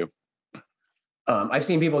above you. I've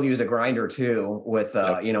seen people use a grinder too with,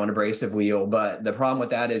 an abrasive wheel, but the problem with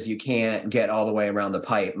that is you can't get all the way around the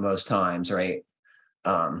pipe most times, right?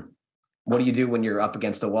 What do you do when you're up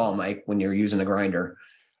against a wall, Mike, when you're using a grinder?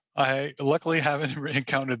 I luckily haven't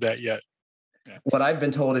encountered that yet. Yeah. What I've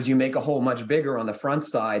been told is you make a hole much bigger on the front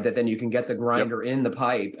side that then you can get the grinder in the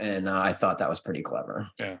pipe. And I thought that was pretty clever.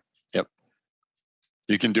 Yeah. Yep.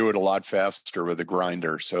 You can do it a lot faster with a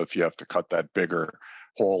grinder. So if you have to cut that bigger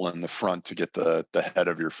hole in the front to get the head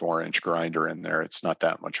of your 4-inch grinder in there, it's not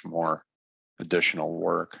that much more additional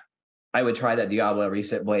work. I would try that Diablo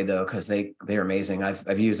reset blade though, because they're amazing.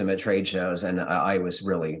 I've used them at trade shows, and I was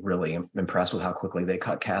really, really impressed with how quickly they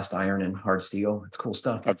cut cast iron and hard steel. It's cool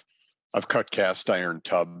stuff. I've cut cast iron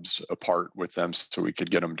tubs apart with them so we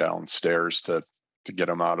could get them downstairs to get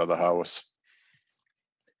them out of the house.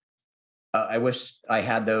 I wish I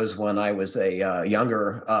had those when I was a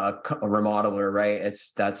younger remodeler, right?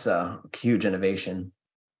 That's a huge innovation.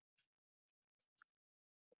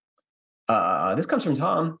 This comes from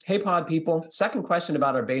Tom. Hey, pod people. Second question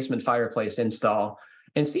about our basement fireplace install.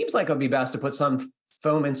 It seems like it would be best to put some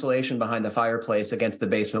foam insulation behind the fireplace against the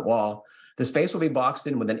basement wall. The space will be boxed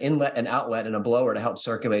in with an inlet and outlet and a blower to help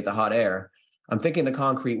circulate the hot air. I'm thinking the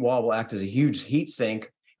concrete wall will act as a huge heat sink.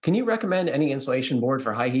 Can you recommend any insulation board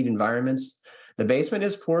for high heat environments? The basement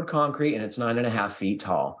is poured concrete and it's 9.5 feet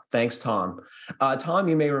tall. Thanks, Tom. Tom,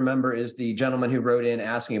 you may remember, is the gentleman who wrote in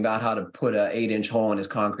asking about how to put an 8-inch hole in his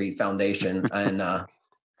concrete foundation. And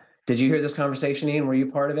did you hear this conversation, Ian? Were you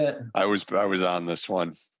part of it? I was on this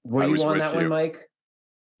one. Were you on that one, Mike?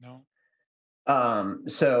 No.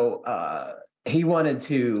 So he wanted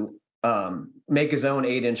to make his own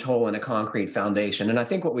 8-inch hole in a concrete foundation. And I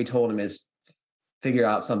think what we told him is figure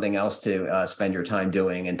out something else to spend your time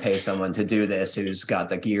doing and pay someone to do this who's got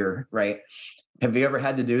the gear, right? Have you ever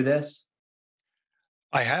had to do this?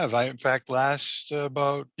 I have. In fact,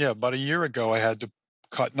 about a year ago, I had to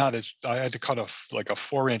cut a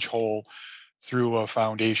 4-inch hole through a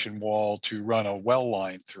foundation wall to run a well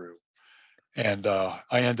line through. And I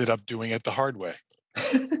ended up doing it the hard way.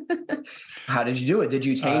 How did you do it? Did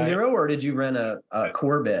you chain zero or did you run a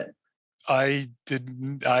core bit? I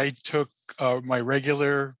didn't. I took my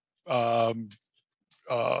regular rotary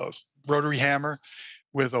hammer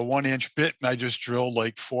with a 1-inch bit, and I just drilled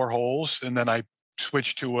like 4 holes, and then I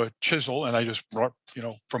switched to a chisel, and I just brought,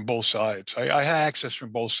 from both sides. I had access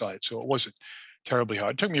from both sides, so it wasn't terribly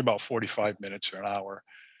hard. It took me about 45 minutes or an hour.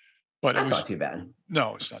 But That's not too bad.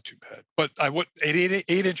 No, it's not too bad. But I would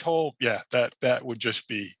 8-inch hole, that would just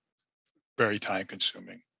be very time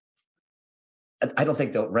consuming. I don't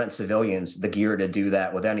think they'll rent civilians the gear to do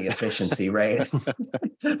that with any efficiency, right?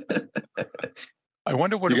 I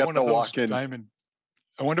wonder what one of those diamond.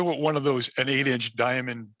 I wonder what one of those an 8-inch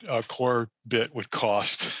diamond core bit would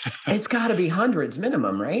cost. It's got to be hundreds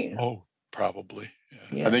minimum, right? Oh, probably.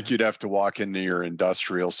 Yeah. I think you'd have to walk into your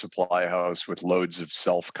industrial supply house with loads of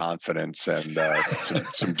self-confidence and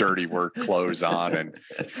some dirty work clothes on, and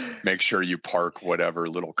make sure you park whatever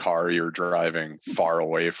little car you're driving far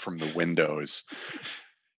away from the windows.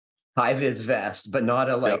 High-vis vest, but not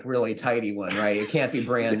a really tidy one, right? It can't be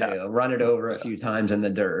brand new. Run it over a few times in the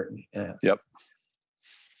dirt. Yeah. Yep.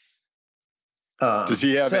 Does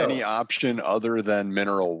he have any option other than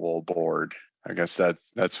mineral wool board? I guess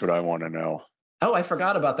that's what I want to know. Oh, I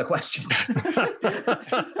forgot about the question.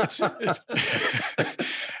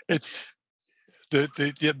 It's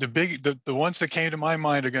the ones that came to my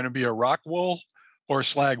mind are going to be a rock wool or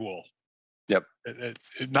slag wool. Yep.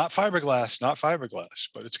 Not fiberglass,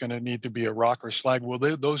 but it's going to need to be a rock or slag wool.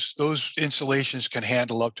 Those insulations can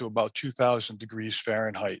handle up to about 2,000 degrees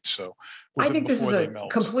Fahrenheit. So I think this is a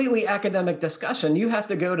completely academic discussion. You have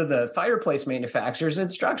to go to the fireplace manufacturer's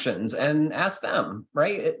instructions and ask them,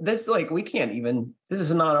 right? We can't even. This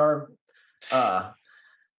is not our.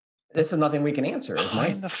 This is nothing we can answer.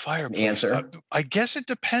 Behind the fireplace. Answer. I guess it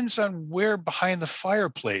depends on where behind the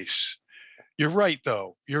fireplace. You're right,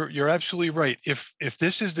 though. You're absolutely right. If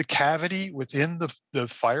this is the cavity within the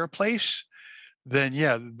fireplace,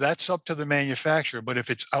 then that's up to the manufacturer. But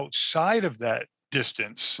if it's outside of that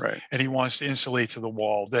distance, right, and he wants to insulate to the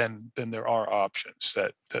wall, then there are options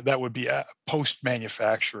that would be a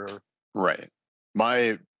post-manufacturer. Right.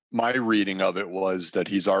 My reading of it was that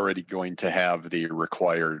he's already going to have the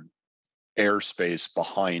required airspace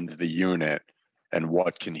behind the unit, and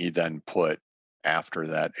what can he then put after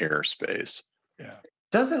that airspace? Yeah.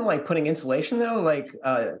 Doesn't like putting insulation though, like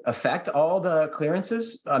affect all the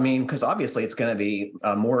clearances? I mean, because obviously it's going to be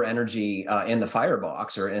more energy in the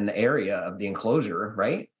firebox or in the area of the enclosure,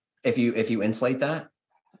 right? If you insulate that.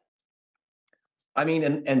 I mean,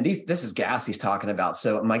 and this is gas he's talking about.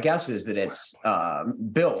 So my guess is that it's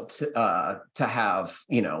built to have,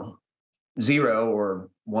 0 or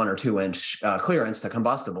 1 or 2 inch clearance to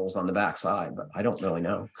combustibles on the backside, but I don't really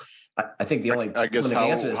know. I think the only I guess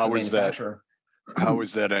answer is the manufacturer. How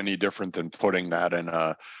is that any different than putting that in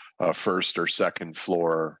a first or second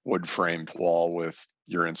floor wood framed wall with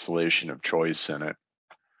your insulation of choice in it?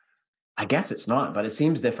 I guess it's not, but it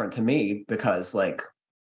seems different to me because like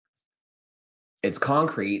it's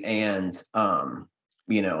concrete and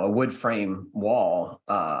a wood frame wall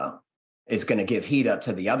is going to give heat up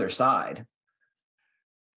to the other side.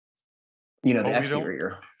 The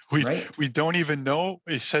exterior. We don't even know.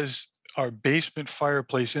 It says our basement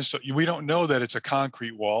fireplace we don't know that it's a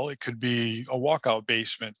concrete wall. It could be a walkout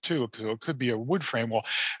basement too, because it could be a wood frame wall.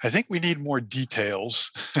 I think we need more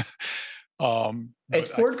details. It's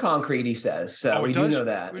poured concrete, he says. So we do know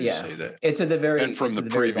that. Yeah, it's at the very. And from the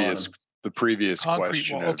previous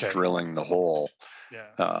question of drilling the hole. Yeah.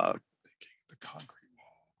 The concrete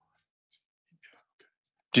wall.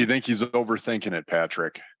 Do you think he's overthinking it,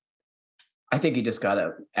 Patrick? I think you just got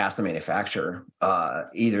to ask the manufacturer,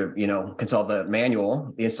 either, consult the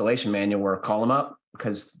manual, the installation manual, or call them up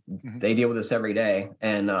because they deal with this every day.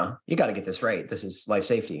 And you got to get this right. This is life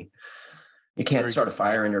safety. You can't start a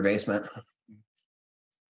fire in your basement.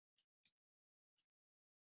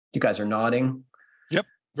 You guys are nodding. Yep.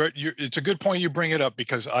 Right. It's a good point you bring it up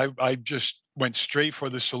because I just went straight for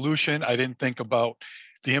the solution. I didn't think about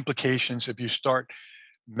the implications if you start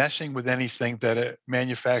messing with anything that a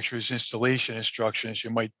manufacturer's installation instructions, you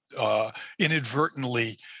might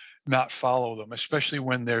inadvertently not follow them, especially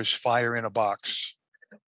when there's fire in a box.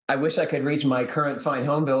 I wish I could reach my current Fine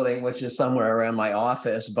Homebuilding, which is somewhere around my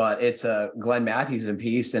office, but it's a Glenn Matthews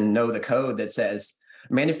piece and know the code that says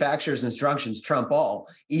manufacturer's instructions trump all.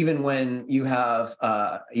 Even when you have,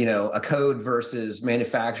 a code versus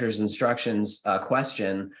manufacturer's instructions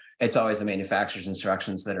question, it's always the manufacturer's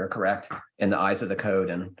instructions that are correct in the eyes of the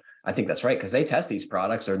code. And I think that's right because they test these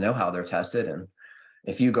products or know how they're tested. And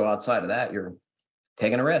if you go outside of that, you're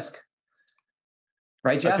taking a risk.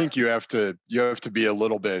 Right, Jeff? I think you have to be a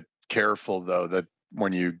little bit careful, though, that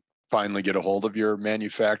when you finally get a hold of your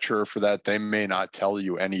manufacturer for that, they may not tell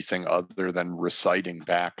you anything other than reciting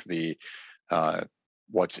back the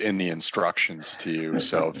what's in the instructions to you.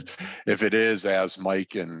 So if it is, as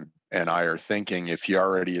Mike and I are thinking, if he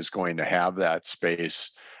already is going to have that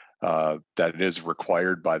space that it is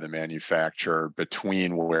required by the manufacturer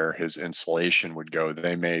between where his insulation would go,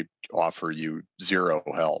 they may offer you zero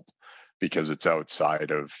help because it's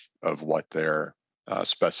outside of what their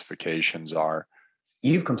specifications are.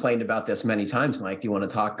 You've complained about this many times, Mike. Do you want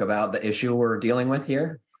to talk about the issue we're dealing with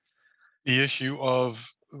here? The issue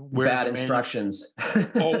of where bad instructions.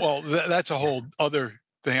 Well, that's a whole other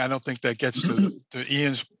thing. I don't think that gets to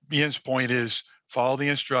Ian's point is follow the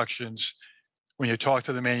instructions. When you talk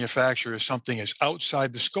to the manufacturer, if something is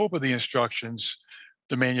outside the scope of the instructions,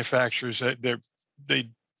 the manufacturers,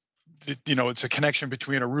 it's a connection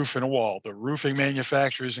between a roof and a wall. The roofing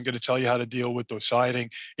manufacturer isn't going to tell you how to deal with the siding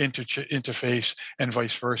interface and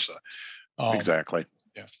vice versa. Exactly.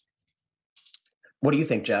 Yeah. What do you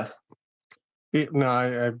think, Jeff? No,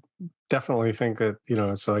 I definitely think that,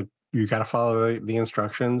 it's like you got to follow the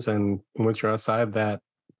instructions. And once you're outside that,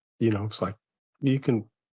 it's like you can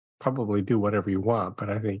probably do whatever you want. But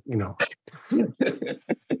I think,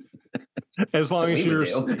 as long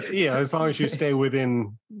as you stay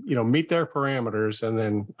within, meet their parameters, and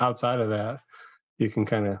then outside of that, you can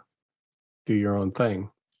kind of do your own thing.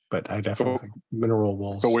 But I definitely think mineral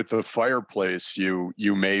walls. But with the fireplace, you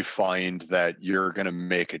may find that you're going to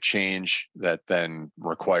make a change that then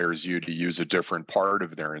requires you to use a different part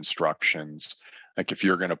of their instructions. Like if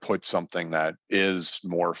you're going to put something that is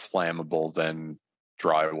more flammable than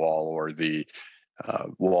drywall or the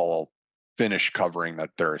wall finish covering that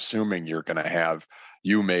they're assuming you're going to have,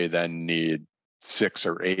 you may then need 6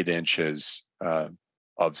 or 8 inches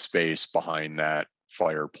of space behind that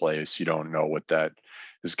fireplace. You don't know what that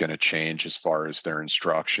is going to change as far as their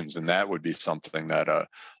instructions, and that would be something that a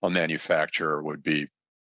manufacturer would be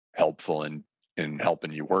helpful in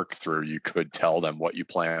helping you work through. You could tell them what you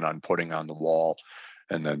plan on putting on the wall,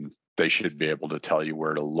 and then they should be able to tell you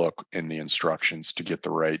where to look in the instructions to get the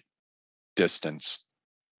right distance.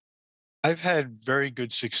 I've had very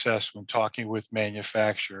good success when talking with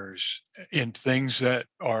manufacturers in things that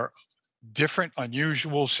are different,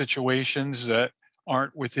 unusual situations that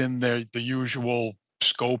aren't within the usual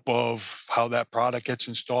scope of how that product gets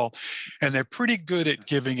installed. And they're pretty good at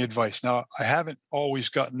giving advice. Now, I haven't always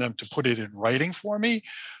gotten them to put it in writing for me,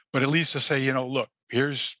 but at least to say, look,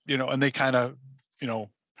 here's, and they kind of,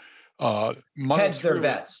 hedge their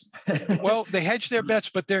bets. Well, they hedge their bets,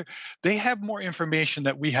 but they have more information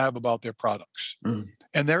that we have about their products. Mm.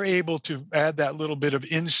 And they're able to add that little bit of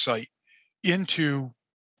insight into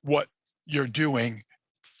what you're doing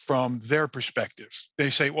from their perspective. They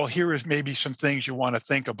say, well, here is maybe some things you want to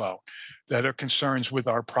think about that are concerns with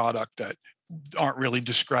our product that aren't really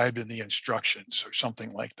described in the instructions or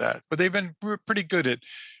something like that. But they've been pretty good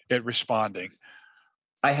at responding.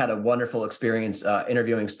 I had a wonderful experience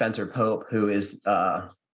interviewing Spencer Pope, who is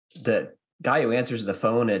the guy who answers the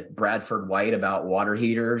phone at Bradford White about water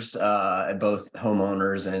heaters, at both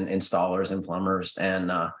homeowners and installers and plumbers.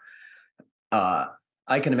 And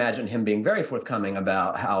I can imagine him being very forthcoming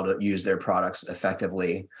about how to use their products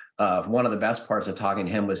effectively. One of the best parts of talking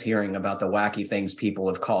to him was hearing about the wacky things people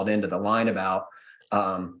have called into the line about.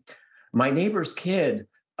 My neighbor's kid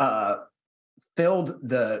filled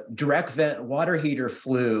the direct vent water heater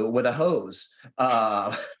flue with a hose.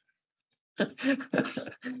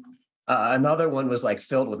 Another one was like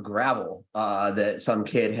filled with gravel that some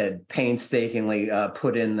kid had painstakingly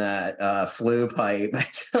put in that flue pipe.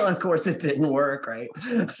 Of course, it didn't work, right?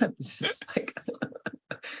 Just like,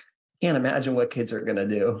 can't imagine what kids are going to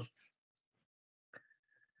do.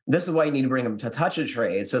 This is why you need to bring them to touch a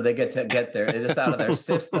trade so they get this out of their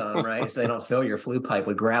system, right? So they don't fill your flue pipe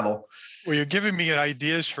with gravel. Well, you're giving me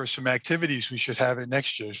ideas for some activities we should have in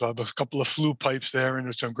next year. So I'll have a couple of flue pipes there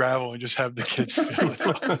and some gravel and just have the kids fill it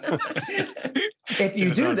up. If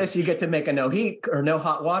you do this, you get to make a no heat or no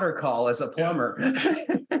hot water call as a plumber.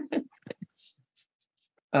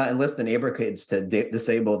 Enlist the neighbor kids to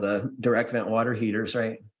disable the direct vent water heaters,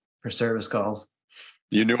 right? For service calls.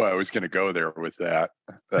 You knew I was going to go there with that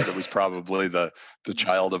it was probably the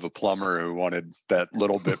child of a plumber who wanted that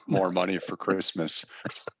little bit more money for Christmas.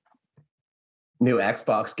 New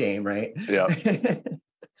Xbox game, right? Yeah.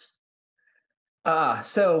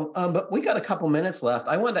 But we got a couple minutes left.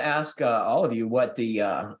 I wanted to ask all of you what the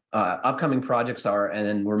upcoming projects are, and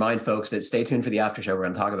then remind folks that stay tuned for the after show. We're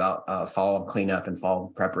going to talk about fall cleanup and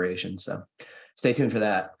fall preparation. So stay tuned for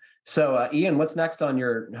that. So Ian, what's next on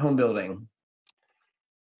your home building?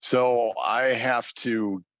 So I have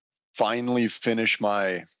to finally finish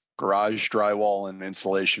my garage drywall and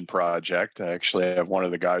insulation project. I actually have one of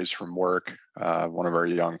the guys from work, one of our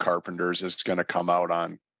young carpenters, is going to come out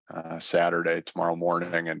on Saturday, tomorrow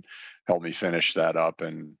morning, and help me finish that up.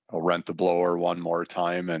 And I'll rent the blower one more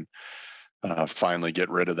time and finally get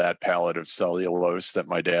rid of that pallet of cellulose that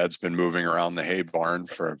my dad's been moving around the hay barn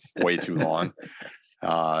for way too long.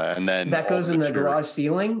 And then that goes in the garage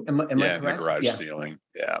ceiling. Am I correct? In the garage ceiling.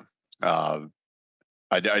 Yeah.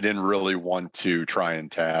 I didn't really want to try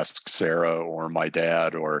and task Sarah or my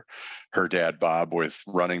dad or her dad, Bob, with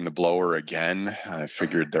running the blower again. I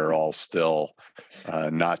figured they're all still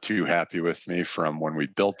not too happy with me from when we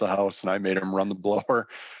built the house and I made them run the blower.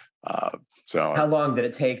 So how long did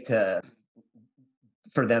it take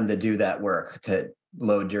for them to do that work, to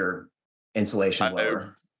load your insulation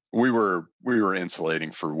blower? We were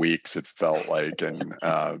insulating for weeks, it felt like, and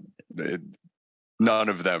none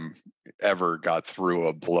of them ever got through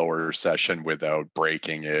a blower session without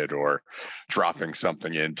breaking it or dropping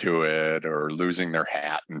something into it or losing their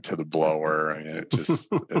hat into the blower. I mean, it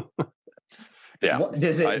just, yeah.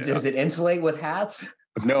 Does it insulate with hats?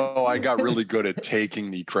 No, I got really good at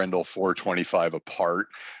taking the Crendel 425 apart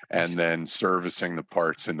and then servicing the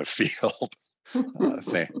parts in the field.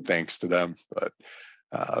 Thanks to them, but.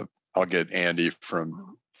 I'll get Andy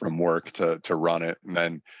from work to run it, and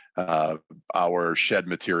then our shed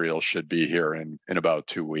material should be here in about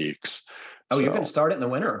 2 weeks. Oh, you're going to start it in the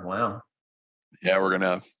winter? Wow.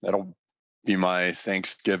 Yeah, that'll be my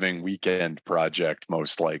Thanksgiving weekend project,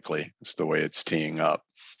 most likely. It's the way it's teeing up.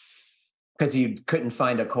 Because you couldn't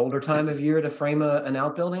find a colder time of year to frame an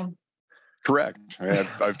outbuilding? Correct.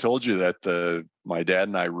 I've told you that my dad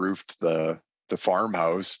and I roofed the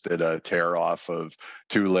farmhouse, did a tear off of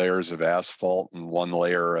 2 layers of asphalt and 1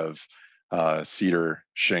 layer of cedar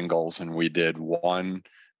shingles, and we did one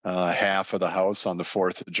half of the house on the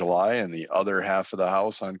 4th of July and the other half of the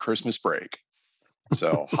house on Christmas break.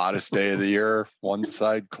 So hottest day of the year one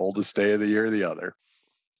side, coldest day of the year the other.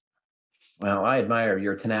 Well, I admire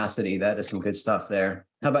your tenacity. That is some good stuff there.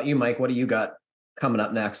 How about you, Mike? What do you got coming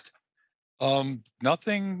up next?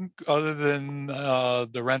 Nothing other than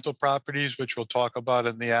the rental properties, which we'll talk about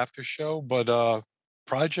in the after show. But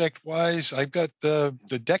project-wise, I've got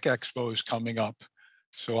the deck expos coming up.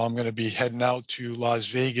 So I'm going to be heading out to Las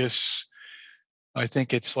Vegas I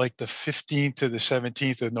think it's like the 15th to the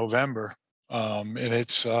 17th of November. And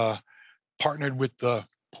it's partnered with the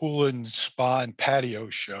Pool and Spa and Patio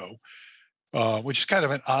Show, which is kind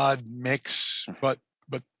of an odd mix. But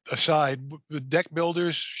aside, the deck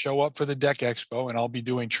builders show up for the Deck Expo, and I'll be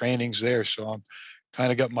doing trainings there. So I'm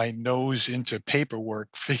kind of got my nose into paperwork,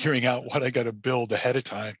 figuring out what I got to build ahead of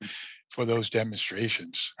time for those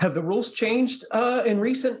demonstrations. Have the rules changed in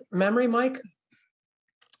recent memory, Mike?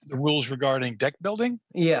 The rules regarding deck building?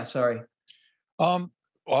 Yeah, sorry.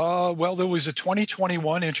 Well, there was a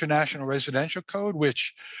 2021 International Residential Code,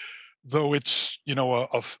 which, though it's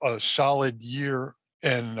a solid year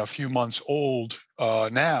and a few months old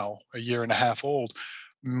now, a year and a half old,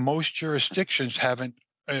 most jurisdictions haven't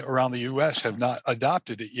around the U.S. have not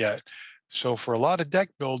adopted it yet. So for a lot of deck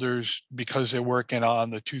builders, because they're working on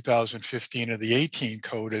the 2015 or the 18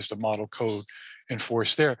 code as the model code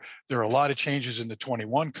enforced there are a lot of changes in the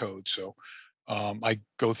 21 code. So I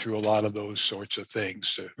go through a lot of those sorts of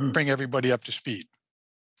things to bring everybody up to speed.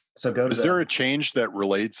 So Is there a change that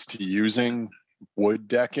relates to using wood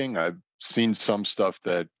decking? I've seen some stuff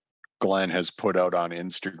that Glenn has put out on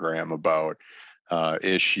Instagram about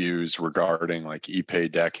issues regarding like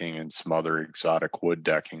Ipe decking and some other exotic wood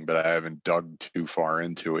decking, but I haven't dug too far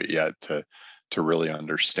into it yet to really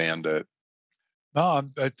understand it. No,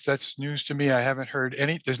 that's news to me. I haven't heard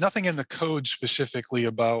there's nothing in the code specifically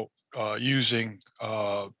about using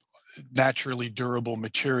naturally durable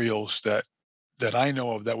materials that I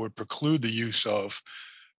know of that would preclude the use of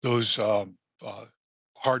those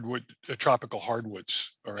hardwood, tropical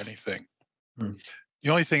hardwoods or anything. The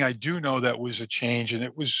only thing I do know that was a change, and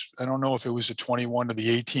I don't know if it was the 21 or the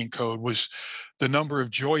 18 code, was the number of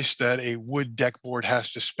joists that a wood deck board has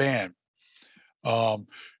to span.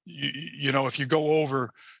 If you go over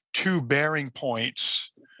 2 bearing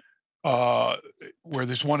points where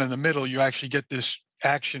there's one in the middle, you actually get this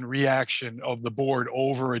action-reaction of the board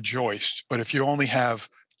over a joist. But if you only have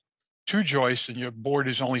 2 joists and your board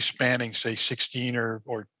is only spanning, say, 16 or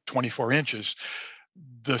 24 inches,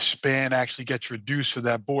 the span actually gets reduced for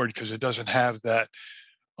that board because it doesn't have that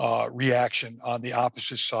reaction on the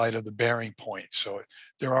opposite side of the bearing point. So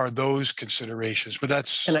there are those considerations, but that's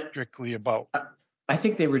strictly about... I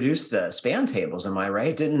think they reduced the span tables. Am I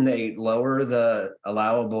right? Didn't they lower the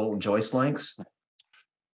allowable joist lengths?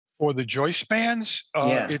 For the joist spans,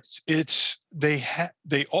 Yeah.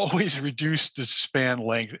 They always reduce the span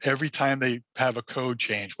length every time they have a code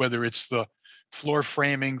change, whether it's the floor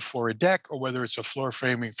framing for a deck or whether it's a floor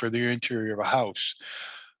framing for the interior of a house.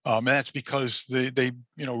 And that's because they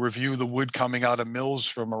review the wood coming out of mills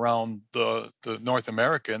from around the North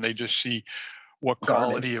America, and they just see what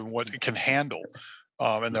quality and what it can handle.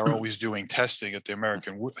 And they're always doing testing at the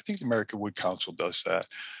American Wood. I think the American Wood Council does that.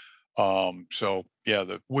 So yeah,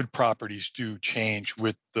 the wood properties do change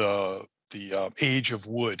with the age of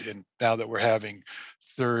wood. And now that we're having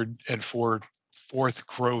 3rd and 4th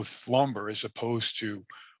growth lumber as opposed to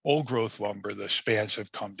old growth lumber, the spans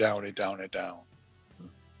have come down and down and down.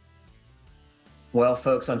 Well,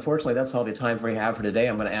 folks, unfortunately, that's all the time we have for today.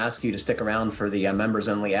 I'm going to ask you to stick around for the members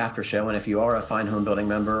only after show. And if you are a Fine Homebuilding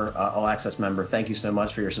member, all access member, thank you so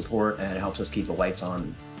much for your support, and it helps us keep the lights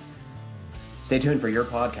on. Stay tuned for your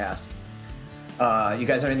podcast. You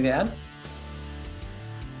guys have anything to add?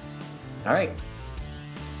 All right.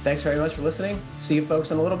 Thanks very much for listening. See you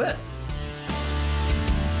folks in a little bit.